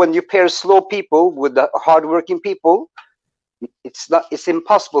you know, when you pair slow people with the hardworking people, it's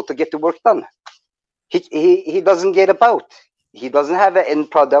impossible to get the work done. He doesn't get about. He doesn't have an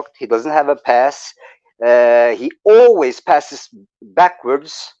end product. He doesn't have a pass. He always passes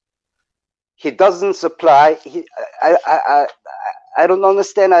backwards. He doesn't supply. I don't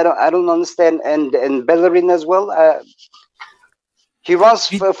understand. I don't understand. And Bellerin as well. He runs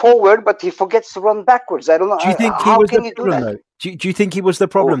forward, but he forgets to run backwards. I don't know. Do you think how can you do that? Do you think he was the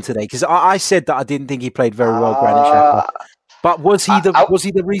problem today? Because I said that I didn't think he played very well, Granit Xhaka. But was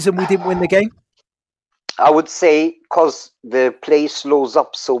he the reason we didn't win the game? I would say because the play slows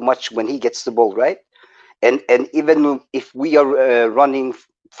up so much when he gets the ball, right? And even if we are running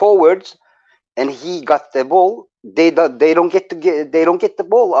forwards and he got the ball, they don't get the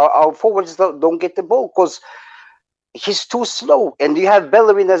ball. Our forwards don't get the ball because he's too slow. And you have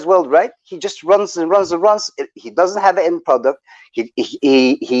Bellerin as well, right? He just runs and runs and runs. He doesn't have an end product.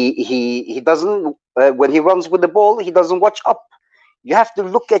 He doesn't when he runs with the ball, he doesn't watch up. You have to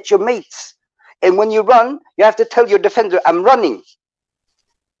look at your mates. And when you run, you have to tell your defender, I'm running.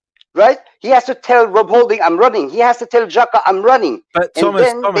 Right? He has to tell Rob Holding, I'm running. He has to tell Xhaka, I'm running. But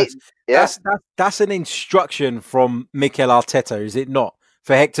Thomas, that's an instruction from Mikel Arteta, is it not?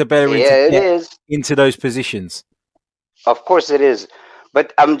 For Hector Bellerin to get into those positions. Of course it is.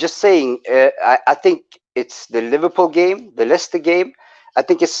 But I'm just saying, I think it's the Liverpool game, the Leicester game. I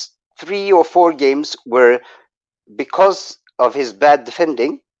think it's 3 or 4 games where, because of his bad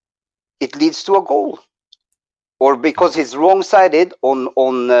defending, it leads to a goal. Or because he's wrong-sided on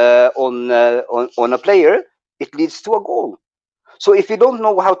a player, it leads to a goal. So if you don't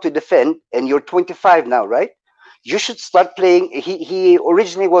know how to defend, and you're 25 now, right? You should start playing. He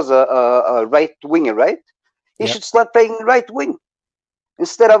originally was a right winger, right? He should start playing right wing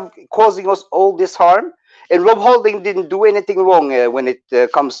instead of causing us all this harm. And Rob Holding didn't do anything wrong when it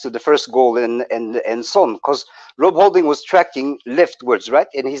comes to the first goal and Son, because Rob Holding was tracking leftwards, right?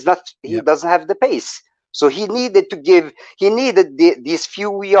 And he doesn't have the pace. So he needed these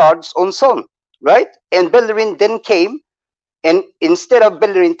few yards on Son, right? And Bellerin then came, and instead of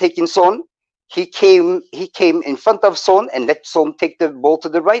Bellerin taking Son, he came in front of Son and let Son take the ball to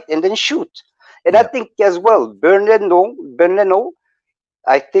the right and then shoot. And I think as well, Bernardo,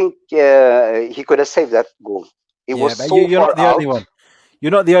 I think he could have saved that goal. It was but so you're far not the out. only one.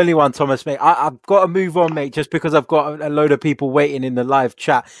 You're not the only one, Thomas, mate. I've got to move on, mate, just because I've got a load of people waiting in the live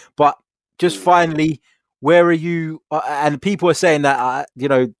chat. But just finally, where are you? And people are saying that,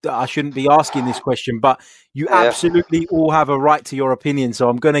 I shouldn't be asking this question, but you absolutely all have a right to your opinion. So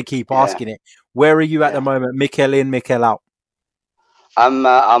I'm going to keep asking it. Where are you at the moment? Mikel in, Mikel out. I'm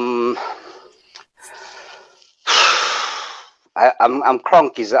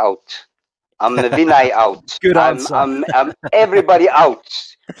Kroenke's out. I'm Vinay out. Good answer. I'm everybody out.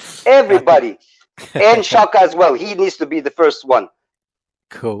 Everybody. And Shaka as well. He needs to be the first one.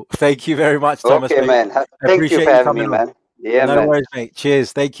 Cool. Thank you very much, Thomas. Okay, man. Thank you for having me, man. Yeah, no man. worries, mate.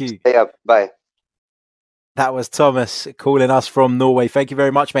 Cheers. Thank you. Stay up. Bye. That was Thomas calling us from Norway. Thank you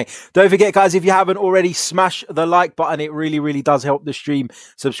very much, mate. Don't forget, guys, if you haven't already, smash the like button. It really, really does help the stream.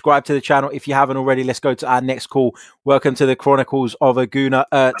 Subscribe to the channel if you haven't already. Let's go to our next call. Welcome to the Chronicles of a Gooner.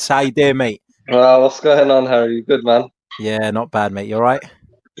 How you doing, mate? What's going on, Harry? Good, man. Yeah, not bad, mate. You all right?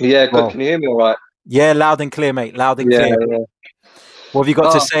 Yeah, good. Well, can you hear me all right? Yeah, loud and clear, mate. Loud and clear. Yeah. What have you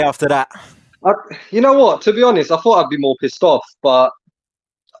got to say after that? You know what? To be honest, I thought I'd be more pissed off, but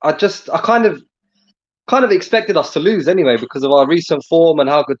I kind of expected us to lose anyway because of our recent form and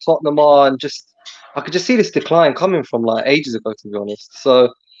how good Tottenham are, and I could just see this decline coming from like ages ago, to be honest.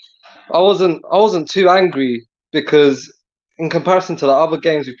 So I wasn't too angry because in comparison to the other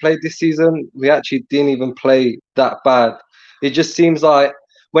games we played this season, we actually didn't even play that bad. It just seems like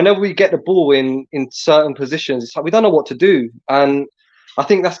whenever we get the ball in certain positions, it's like we don't know what to do, and I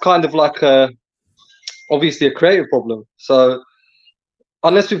think that's kind of like obviously a creative problem. So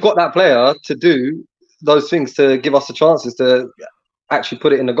unless we've got that player to do those things to give us the chances to actually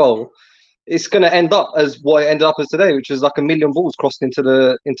put it in the goal, it's going to end up as what it ended up as today, which is like a million balls crossed into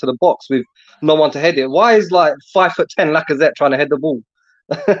the box with no one to head it. Why is like 5'10" Lacazette trying to head the ball?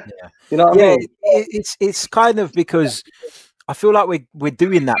 You know what I mean? It's kind of because I feel like we're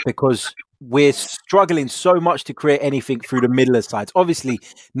doing that because we're struggling so much to create anything through the middle of sides. Obviously,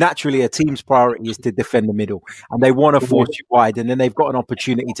 naturally, a team's priority is to defend the middle, and they want to force you wide, and then they've got an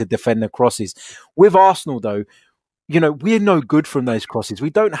opportunity to defend the crosses. With Arsenal, though, we're no good from those crosses.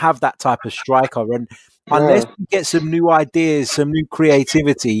 We don't have that type of striker, and unless we get some new ideas, some new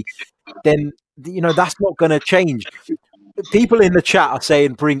creativity, then that's not going to change. People in the chat are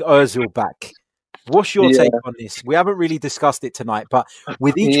saying bring Ozil back. What's your take on this? We haven't really discussed it tonight, but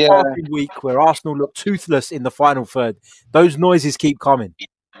with each passing week where Arsenal look toothless in the final third, those noises keep coming.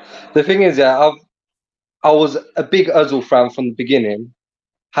 The thing is, I was a big Ozil fan from the beginning.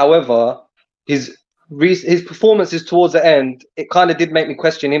 However, his performances towards the end, it kind of did make me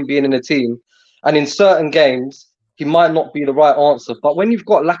question him being in the team. And in certain games, he might not be the right answer. But when you've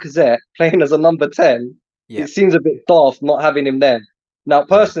got Lacazette playing as a number 10, it seems a bit daft not having him there. Now,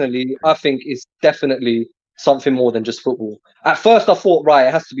 personally, I think it's definitely something more than just football. At first, I thought, right,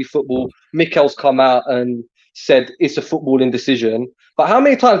 it has to be football. Mikel's come out and said it's a footballing decision. But how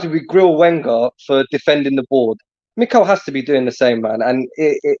many times did we grill Wenger for defending the board? Mikel has to be doing the same, man. And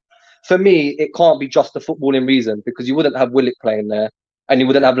for me, it can't be just a footballing reason because you wouldn't have Willock playing there and you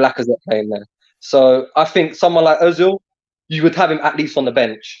wouldn't have Lacazette playing there. So I think someone like Ozil, you would have him at least on the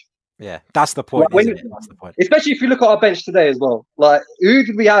bench. Yeah, that's the point. Like that's the point. Especially if you look at our bench today as well. Like, who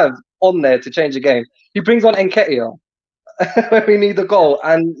did we have on there to change the game? He brings on Nketiah when we need the goal,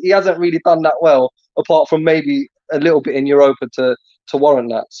 and he hasn't really done that well, apart from maybe a little bit in Europa to warrant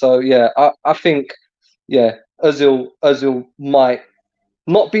that. So yeah, I think Ozil might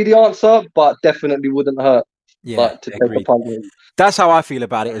not be the answer, but definitely wouldn't hurt. Yeah, to take a punt. That's how I feel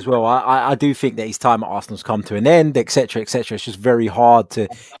about it as well. I do think that his time at Arsenal's come to an end, etc., etc. It's just very hard to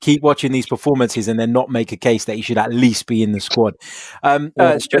keep watching these performances and then not make a case that he should at least be in the squad.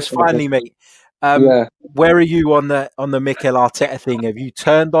 It's just finally, mate. Where are you on the Mikel Arteta thing? Have you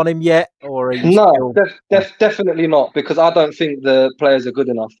turned on him yet, or are you definitely not, because I don't think the players are good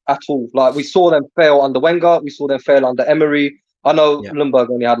enough at all. Like, we saw them fail under Wenger, we saw them fail under Emery. I know Lundberg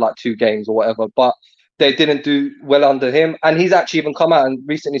only had like 2 games or whatever, but they didn't do well under him. And he's actually even come out and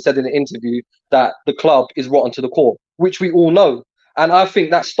recently said in an interview that the club is rotten to the core, which we all know. And I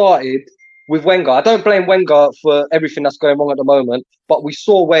think that started with Wenger. I don't blame Wenger for everything that's going wrong at the moment, but we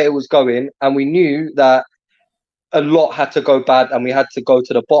saw where it was going and we knew that a lot had to go bad and we had to go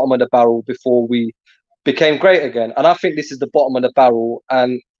to the bottom of the barrel before we became great again. And I think this is the bottom of the barrel.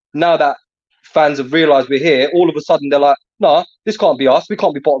 And now that fans have realised we're here, all of a sudden they're like, no, this can't be us. We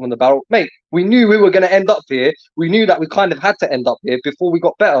can't be bottom of the barrel. Mate, we knew we were going to end up here. We knew that we kind of had to end up here before we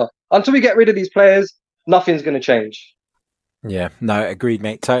got better. Until we get rid of these players, nothing's going to change. Yeah, no, agreed,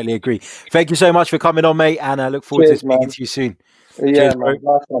 mate. Totally agree. Thank you so much for coming on, mate, and I look forward to Cheers, speaking man. to you soon. Yeah, Cheers, man.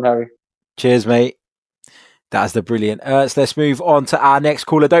 bro. Last one, Harry. Cheers, mate. That's the brilliant. So let's move on to our next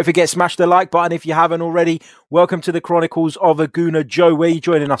caller. Don't forget, smash the like button if you haven't already. Welcome to the Chronicles of a Gooner. Joe, where are you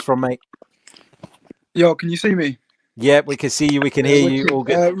joining us from, mate? Yo, can you see me? Yeah, we can see you. We can hear you. All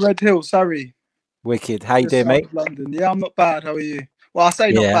good. Red Hill, Surrey. Wicked. How you Just doing, south mate? of London. Yeah, I'm not bad. How are you? Well, I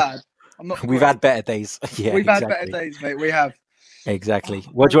say not Yeah. bad. I'm not. We've great. had better days. Yeah, We've had exactly. better days, mate. We have. Exactly.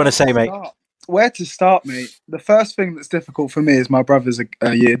 What do you want to say, mate? Where to start, mate? The first thing that's difficult for me is my brother's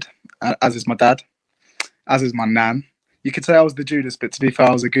a Yid, as is my dad, as is my nan. You could say I was the Judas, but to be fair,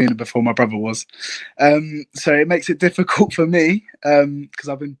 I was a Gooner before my brother was. So it makes it difficult for me because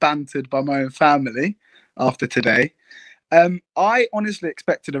I've been bantered by my own family after today. I honestly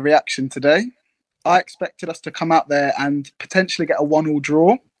expected a reaction today. I expected us to come out there and potentially get a 1-1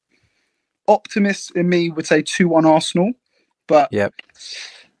 draw. Optimist in me would say 2-1 Arsenal, but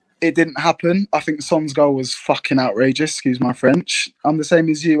it didn't happen. I think Son's goal was fucking outrageous, excuse my French. I'm the same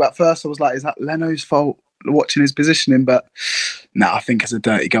as you. At first I was like, is that Leno's fault watching his positioning? But I think it's a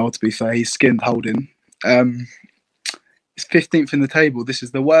dirty goal, to be fair. He's skinned Holding. It's 15th in the table. This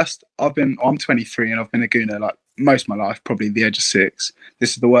is the worst. I'm 23 and I've been a Gooner like most of my life, probably the age of 6.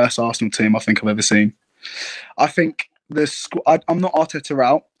 This is the worst Arsenal team I think I've ever seen. I think I'm not Arteta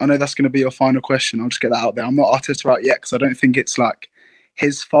out. I know that's going to be your final question. I'll just get that out there. I'm not Arteta out yet because I don't think it's like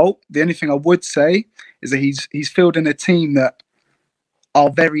his fault. The only thing I would say is that he's fielding a team that are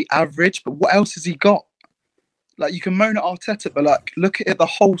very average, but what else has he got? Like, you can moan at Arteta, but like, look at the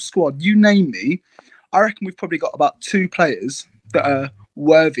whole squad. You name me, I reckon we've probably got about 2 players that are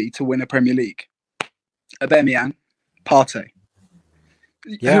worthy to win a Premier League. Aubameyang, Partey.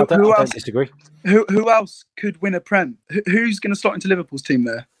 Yeah, I don't disagree. Who else could win a Prem? Who's going to slot into Liverpool's team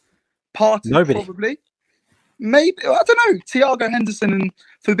there? Partey, Nobody. Probably. Maybe, I don't know. Thiago Henderson and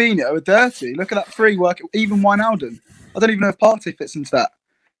Fabinho are dirty. Look at that 3 work. Even Wijnaldum. I don't even know if Partey fits into that.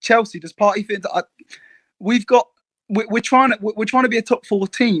 Chelsea, does Partey fit into? We're trying to be a top 4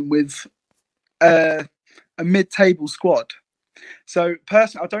 team with a mid-table squad. So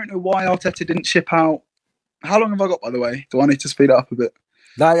personally, I don't know why Arteta didn't ship out. How long have I got, by the way? Do I need to speed it up a bit?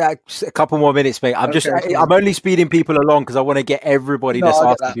 No, a couple more minutes, mate. I'm only speeding people along because I want to get everybody that's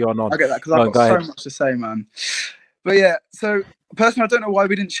asking you on. I get that because I've got so much to say, man. But yeah, so personally, I don't know why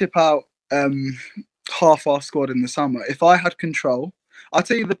we didn't ship out half our squad in the summer. If I had control, I'll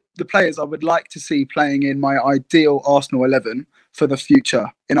tell you the players I would like to see playing in my ideal Arsenal 11 for the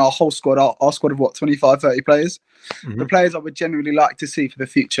future in our whole squad. Our squad of what, 25, 30 players? Mm-hmm. The players I would generally like to see for the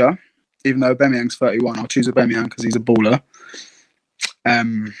future, even though Aubameyang's 31, I'll choose Aubameyang because he's a baller.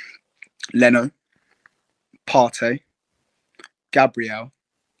 Leno, Partey, Gabriel,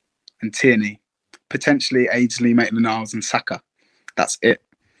 and Tierney. Potentially Ainsley, Maitland-Niles, and Saka. That's it.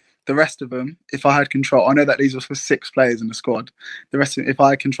 The rest of them, if I had control, I know that these were for 6 players in the squad. The rest of them, if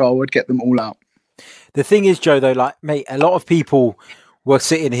I had control, I would get them all out. The thing is, Joe, though, like, mate, a lot of people were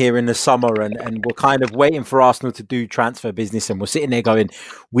sitting here in the summer and we're kind of waiting for Arsenal to do transfer business, and we're sitting there going,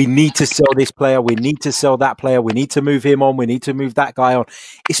 we need to sell this player, we need to sell that player, we need to move him on, we need to move that guy on.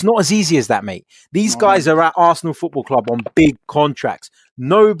 It's not as easy as that, mate. These guys are at Arsenal Football Club on big contracts.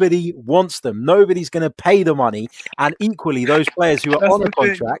 Nobody wants them. Nobody's going to pay the money. And equally, those players who are on the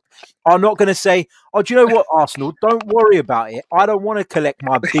contract are not going to say, oh, do you know what, Arsenal? Don't worry about it. I don't want to collect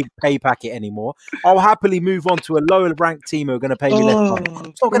my big pay packet anymore. I'll happily move on to a lower ranked team who are going to pay me less money.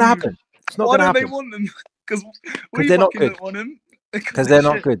 It's not going to happen. It's not going to happen. Why don't they want them? Because they're not good. Because they're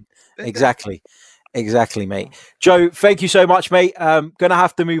not good. Exactly. Exactly, mate. Joe, thank you so much, mate. Going to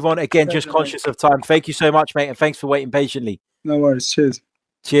have to move on again, just conscious of time. Thank you so much, mate. And thanks for waiting patiently. No worries. Cheers.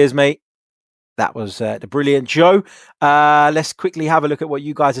 Cheers, mate. That was the brilliant Joe. Let's quickly have a look at what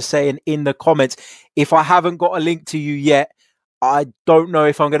you guys are saying in the comments. If I haven't got a link to you yet, I don't know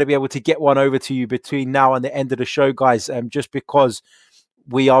if I'm going to be able to get one over to you between now and the end of the show, guys, just because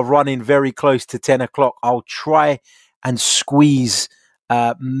we are running very close to 10 o'clock. I'll try and squeeze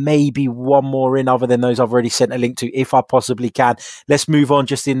maybe one more in other than those I've already sent a link to, if I possibly can. Let's move on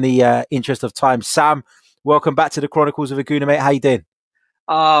just in the interest of time. Sam, welcome back to the Chronicles of a Gooner, mate. How you doing?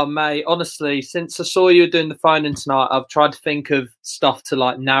 Oh, mate, honestly, since I saw you doing the phoning tonight, I've tried to think of stuff to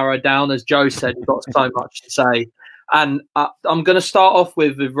like narrow down. As Joe said, you've got so much to say. And I'm going to start off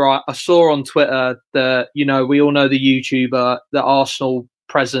with right. I saw on Twitter that, we all know the YouTuber, the Arsenal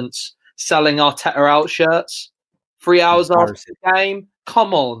presence, selling Arteta out shirts 3 hours after the game.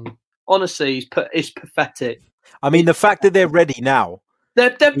 Come on. Honestly, it's pathetic. I mean, the fact that they're ready now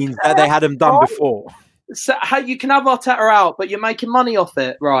means that they had them done before. So how you can have Arteta out, but you're making money off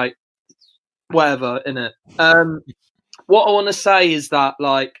it, right? Whatever, innit? what I want to say is that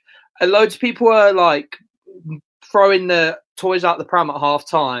like loads of people were like throwing the toys out the pram at half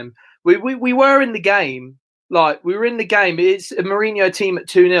time. We were in the game. Like, we were in the game. It's a Mourinho team at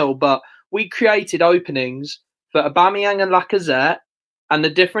 2-0, but we created openings for Aubameyang and Lacazette. And the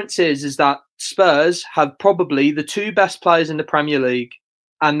difference is that Spurs have probably the two best players in the Premier League.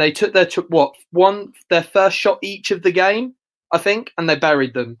 And they took their first shot each of the game, I think, and they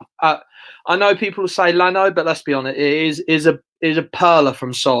buried them. I know people will say Leno, but let's be honest, it is a perler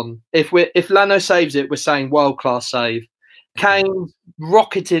from Son. If Leno saves it, we're saying world-class save. Kane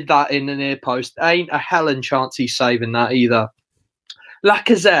rocketed that in the near post. Ain't a hell chance he's saving that either.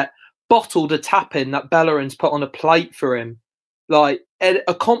 Lacazette bottled a tap-in that Bellerin's put on a plate for him. Like,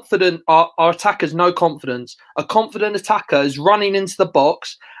 a confident, our attacker's no confidence. A confident attacker is running into the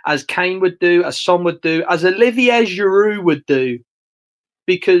box as Kane would do, as Son would do, as Olivier Giroud would do.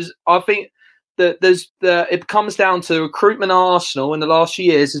 Because I think that it comes down to recruitment at Arsenal in the last few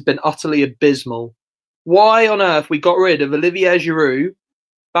years has been utterly abysmal. Why on earth we got rid of Olivier Giroud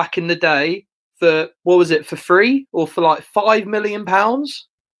back in the day for, what was it, for free or for like £5 million?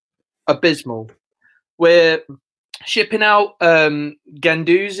 Abysmal. We're shipping out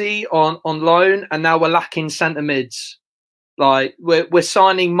Guendouzi on loan, and now we're lacking centre mids. Like, we're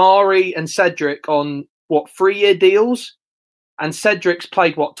signing Mari and Cedric on, 3-year deals? And Cedric's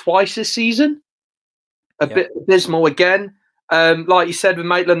played, twice this season? Bit abysmal again. Like you said with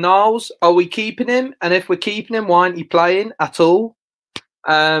Maitland-Niles, are we keeping him? And if we're keeping him, why aren't he playing at all?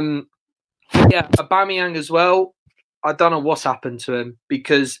 Aubameyang as well. I don't know what's happened to him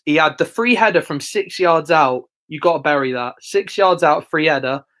because he had the free header from 6 yards out. You got to bury that. 6 yards out, free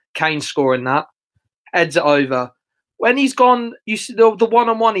header. Kane scoring that. Heads it over. When he's gone, you see the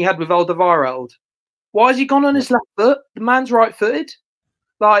one-on-one he had with Alderweireld. Why has he gone on his left foot? The man's right-footed.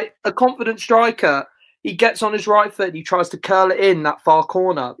 Like a confident striker. He gets on his right foot and he tries to curl it in that far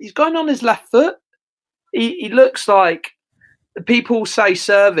corner. He's going on his left foot. He looks like, people say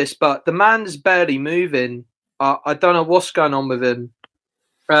service, but the man's barely moving. I don't know what's going on with him.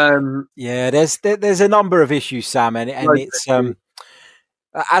 There's a number of issues, Sam, and it's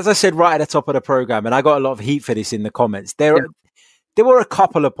as I said right at the top of the program, and I got a lot of heat for this in the comments. There were a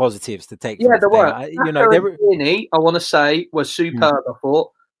couple of positives to take. Yeah, there were. I want to say was superb. I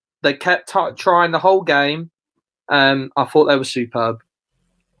thought. They kept trying the whole game. I thought they were superb.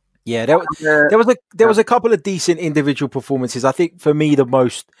 Yeah, there was a couple of decent individual performances. I think for me the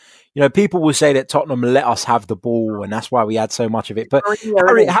most, people will say that Tottenham let us have the ball and that's why we had so much of it. But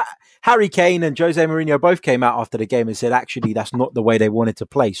Harry Kane and Jose Mourinho both came out after the game and said actually that's not the way they wanted to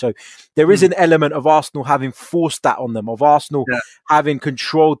play. So there is an element of Arsenal having forced that on them, of Arsenal having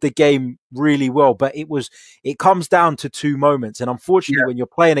controlled the game really well. But it comes down to two moments. And unfortunately, when you're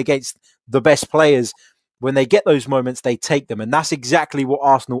playing against the best players, when they get those moments, they take them. And that's exactly what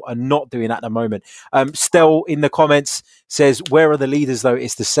Arsenal are not doing at the moment. Stel in the comments says, where are the leaders, though?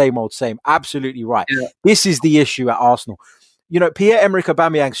 It's the same old same. Absolutely right. Yeah. This is the issue at Arsenal. Pierre-Emerick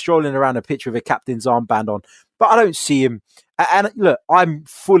Aubameyang strolling around a pitch with a captain's armband on, but I don't see him. And look, I'm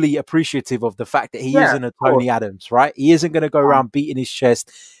fully appreciative of the fact that he isn't a Tony Adams, right? He isn't going to go around beating his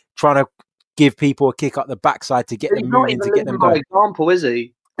chest, trying to give people a kick up the backside to get them moving, to get them going. Example, is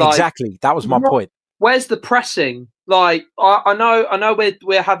he? Exactly. That was my point. Where's the pressing? Like, I know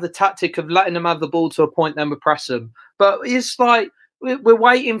we have the tactic of letting them have the ball to a point, then we press them. But it's like we're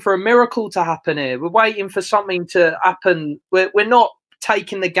waiting for a miracle to happen here. We're waiting for something to happen. We're not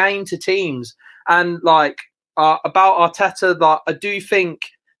taking the game to teams. And like about Arteta, like I do think,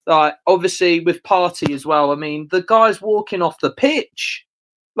 like obviously with Partey as well. I mean, the guy's walking off the pitch.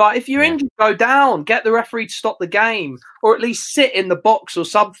 Like, if you're injured, go down. Get the referee to stop the game, or at least sit in the box or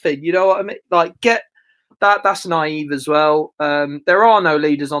something. You know what I mean? Like, that's naive as well. There are no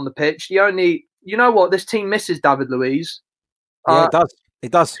leaders on the pitch. This team misses David Luiz. It does.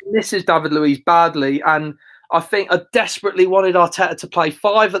 It misses David Luiz badly, and I think I desperately wanted Arteta to play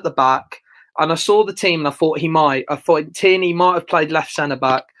 5 at the back. And I saw the team, and I thought I thought Tierney might have played left centre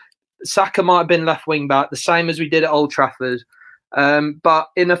back. Saka might have been left wing back, the same as we did at Old Trafford. But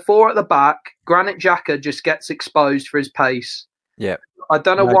in a 4 at the back, Granit Xhaka just gets exposed for his pace. Yeah, I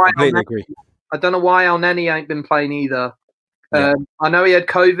don't know why. I don't know why El Neni ain't been playing either. I know he had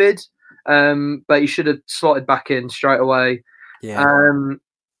COVID, but he should have slotted back in straight away.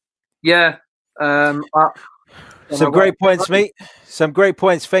 Yeah. Some great points, mate. Some great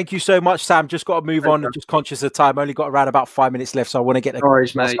points. Thank you so much, Sam. Just got to move on. I'm just conscious of time. Only got around about 5 minutes left, so I want to get the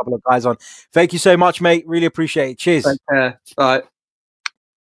last couple of guys on. Thank you so much, mate. Really appreciate it. Cheers. Take care. Bye.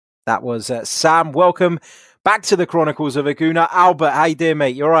 That was Sam. Welcome back to the Chronicles of a Gooner. Albert, how you doing,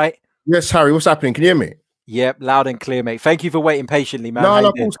 mate? You all right? Yes, Harry. What's happening? Can you hear me? Yep, loud and clear, mate. Thank you for waiting patiently, man. No, How no, you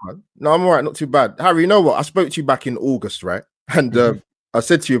of doing? course, man. No, I'm all right. Not too bad. Harry, you know what? I spoke to you back in August, right? And I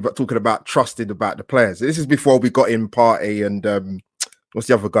said to you about talking about trusting about the players. This is before we got in Partey and what's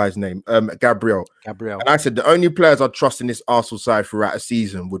the other guy's name? Gabriel. And I said the only players I trust in this Arsenal side throughout a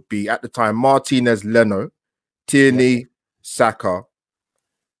season would be, at the time, Martinez, Leno, Tierney, Saka,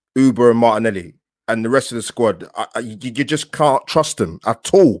 Uber and Martinelli. And the rest of the squad, you just can't trust them at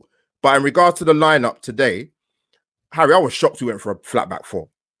all. But in regards to the lineup today, Harry, I was shocked we went for a flat back four.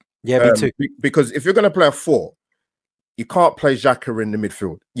 Yeah, me too. Because if you're going to play a four, you can't play Xhaka in the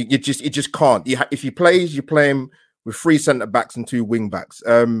midfield. You just can't. If he plays, you play him with 3 centre backs and 2 wing backs.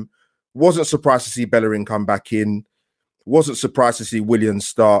 Wasn't surprised to see Bellerin come back in. Wasn't surprised to see Williams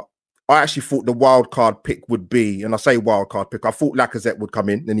start. I actually thought the wild card pick would be, and I say wild card pick, I thought Lacazette would come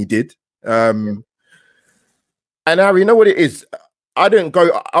in, and he did. And Harry, you know what it is? I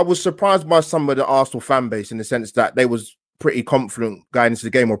was surprised by some of the Arsenal fan base in the sense that they was pretty confident going into the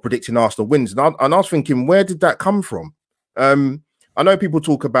game or predicting Arsenal wins. And I was thinking, where did that come from? I know people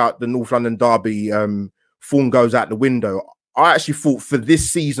talk about the North London derby, form goes out the window. I actually thought for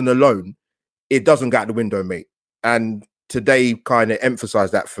this season alone, it doesn't go out the window, mate. And today kind of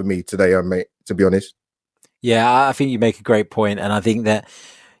emphasised that for me today, mate, to be honest. Yeah, I think you make a great point. And I think that,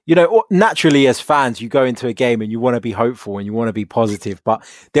 naturally as fans, you go into a game and you want to be hopeful and you want to be positive, but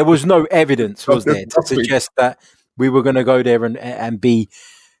there was no evidence, was there, to suggest that we were going to go there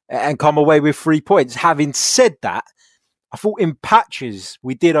and come away with 3 points. Having said that, I thought in patches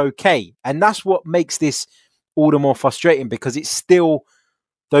we did okay. And that's what makes this all the more frustrating, because it's still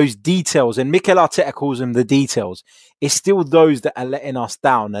those details, and Mikel Arteta calls them the details. It's still those that are letting us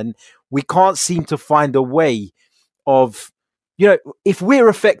down. And we can't seem to find a way of, if we're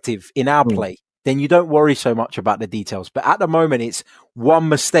effective in our play, then you don't worry so much about the details. But at the moment, it's one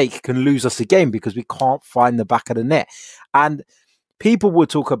mistake can lose us a game because we can't find the back of the net. And people will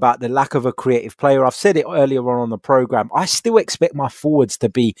talk about the lack of a creative player. I've said it earlier on the program. I still expect my forwards to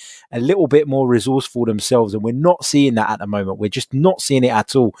be a little bit more resourceful themselves, and we're not seeing that at the moment. We're just not seeing it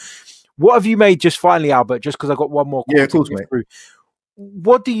at all. What have you made, just finally, Albert, just because I've got one more? Yeah, of course, mate.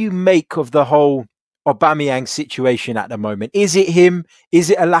 What do you make of the whole Aubameyang situation at the moment? Is it him? Is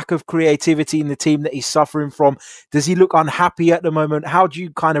it a lack of creativity in the team that he's suffering from? Does he look unhappy at the moment? How do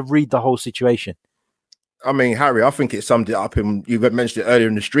you kind of read the whole situation? I mean, Harry, I think it summed it up. And you mentioned it earlier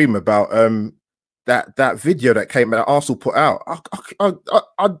in the stream about that video that came that Arsenal put out.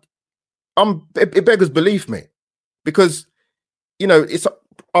 It beggars belief, mate, because it's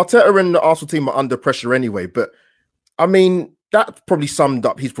Arteta and the Arsenal team are under pressure anyway. But I mean, that probably summed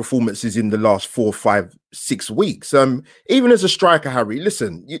up his performances in the last 4, 5, 6 weeks. Even as a striker, Harry,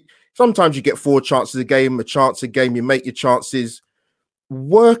 listen, sometimes you get 4 chances a game, you make your chances.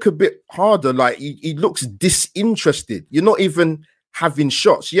 Work a bit harder. Like he looks disinterested. You're not even having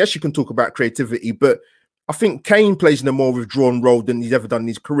shots. Yes, you can talk about creativity, but I think Kane plays in a more withdrawn role than he's ever done in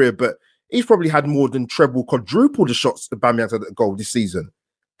his career. But he's probably had more than quadruple the shots Aubameyang had at goal this season.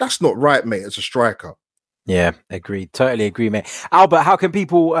 That's not right, mate, as a striker. Yeah, agreed. Totally agree, mate. Albert, how can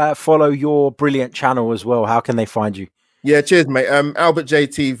people follow your brilliant channel as well? How can they find you? Yeah, cheers, mate. Albert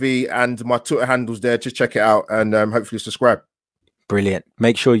JTV, and my Twitter handle's there. Just check it out and hopefully subscribe. Brilliant.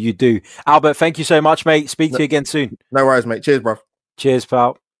 Make sure you do. Albert, thank you so much, mate. Speak to you again soon. No worries, mate. Cheers, bro. Cheers,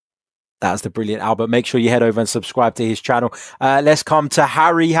 pal. That's the brilliant Albert. Make sure you head over and subscribe to his channel. Let's come to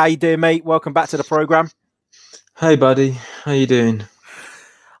Harry. How you doing, mate? Welcome back to the program. Hey, buddy. How you doing?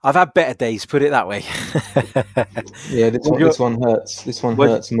 I've had better days, put it that way. Yeah, this one hurts. This one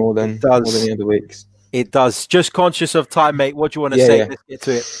hurts more than the other weeks. It does. Just conscious of time, mate. What do you want to say? Yeah. Let's get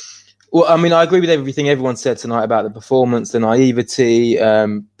to it. Well, I mean, I agree with everything everyone said tonight about the performance, the naivety,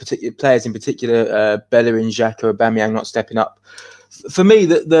 particular players in particular, Bellerin, Xhaka, Aubameyang not stepping up. For me,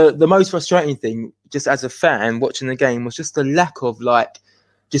 the most frustrating thing, just as a fan watching the game, was just the lack of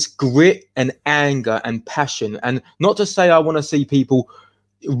just grit and anger and passion. And not to say I want to see people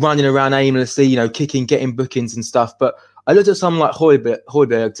running around aimlessly, kicking, getting bookings and stuff, but I looked at someone like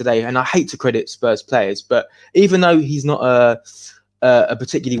Højbjerg today, and I hate to credit Spurs players, but even though he's not a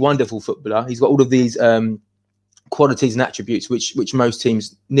particularly wonderful footballer, he's got all of these qualities and attributes which most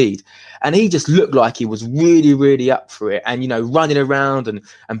teams need, and he just looked like he was really, really up for it, and running around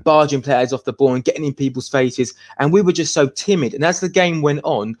and barging players off the ball and getting in people's faces, and we were just so timid. And as the game went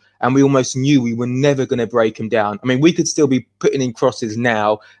on, and we almost knew we were never going to break him down. I mean, we could still be putting in crosses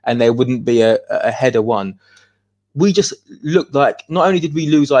now and there wouldn't be a header one. We just looked like not only did we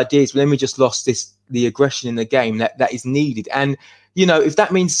lose ideas, but then we just lost the aggression in the game that is needed. And if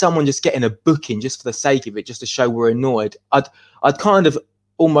that means someone just getting a booking just for the sake of it, just to show we're annoyed, I'd kind of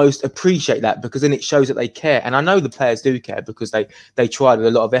almost appreciate that, because then it shows that they care. And I know the players do care because they tried with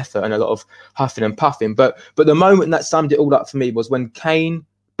a lot of effort and a lot of huffing and puffing. But the moment that summed it all up for me was when Kane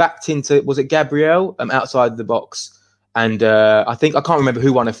backed into, was it Gabriel, outside the box, and I can't remember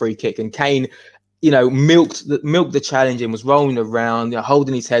who won a free kick, and Kane, milked the challenge and was rolling around,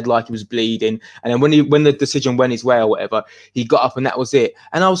 holding his head like he was bleeding. And then when the decision went his way or whatever, he got up and that was it.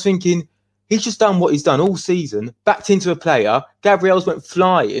 And I was thinking, he's just done what he's done all season, backed into a player. Gabriel's went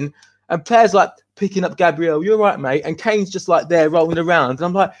flying, and players like picking up Gabriel, you're right, mate. And Kane's just like there rolling around. And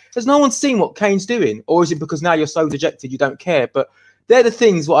I'm like, has no one seen what Kane's doing? Or is it because now you're so dejected you don't care? But they're the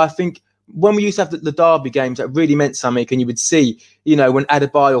things what I think when we used to have the derby games that really meant something, and you would see, when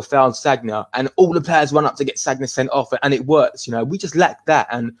Adebayo fouled Sagna and all the players run up to get Sagna sent off, and it works. We just lack that.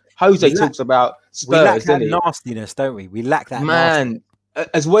 And Jose talks about Spurs. We lack that nastiness, don't we? We lack that nastiness.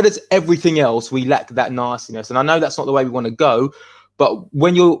 As well as everything else, we lack that nastiness. And I know that's not the way we want to go, but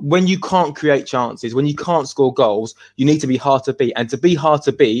when you can't create chances, when you can't score goals, you need to be hard to beat. And to be hard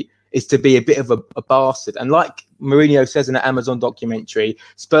to beat is to be a bit of a bastard. And like Mourinho says in the Amazon documentary,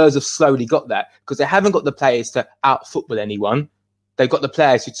 Spurs have slowly got that because they haven't got the players to out-football anyone. They've got the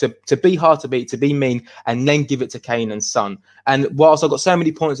players to be hard to beat, to be mean, and then give it to Kane and Son. And whilst I've got so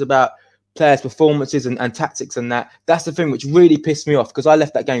many points about players' performances and tactics and that's the thing which really pissed me off, because I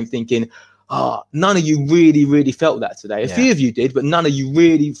left that game thinking, none of you really, really felt that today. A few of you did, but none of you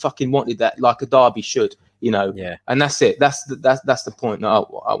really fucking wanted that like a derby should, Yeah. And that's it. That's the point that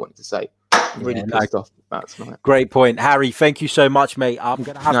I wanted to say. I'm really pissed off about tonight. Great point. Harry, thank you so much, mate. I'm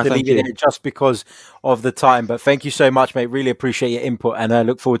going to have to leave it there just because of the time, but thank you so much, mate. Really appreciate your input, and I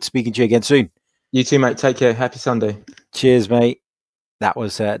look forward to speaking to you again soon. You too, mate. Take care. Happy Sunday. Cheers, mate. That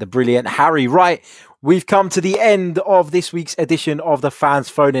was the brilliant Harry. Right, we've come to the end of this week's edition of the Fans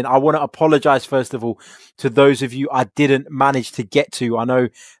Phone In. I want to apologise, first of all, to those of you I didn't manage to get to. I know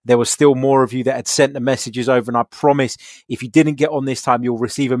there was still more of you that had sent the messages over, and I promise if you didn't get on this time, you'll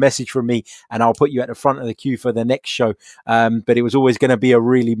receive a message from me and I'll put you at the front of the queue for the next show. But it was always going to be a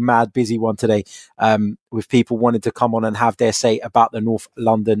really mad busy one today, with people wanting to come on and have their say about the North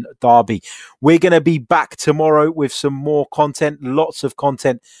London derby. We're going to be back tomorrow with some more content, lots of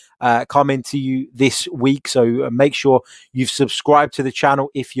content coming to you this week. So make sure you've subscribed to the channel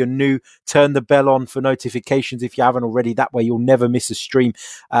if you're new. Turn the bell on for notifications if you haven't already. That way you'll never miss a stream.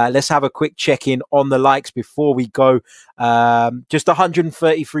 Let's have a quick check-in on the likes before we go. Just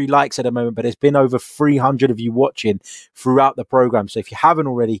 133 likes at the moment, but there's been over 300 of you watching throughout the program. So if you haven't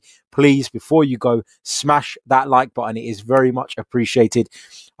already, please, before you go, smash that like button. It is very much appreciated.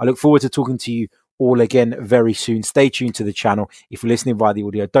 I look forward to talking to you all again very soon. Stay tuned to the channel. If you're listening via the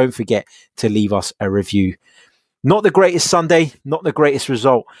audio, don't forget to leave us a review. Not the greatest Sunday, not the greatest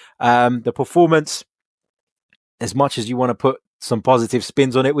result. The performance, as much as you want to put some positive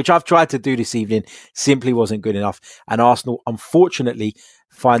spins on it, which I've tried to do this evening, simply wasn't good enough. And Arsenal, unfortunately,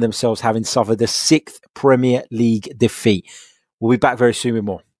 find themselves having suffered the 6th Premier League defeat. We'll be back very soon with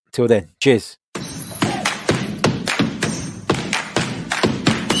more. Till then, cheers.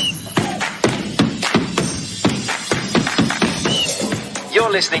 You're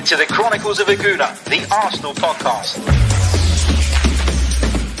listening to the Chronicles of a Gooner, the Arsenal podcast.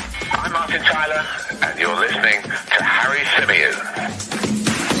 I'm Martin Tyler, and you're listening to Harry Symeou.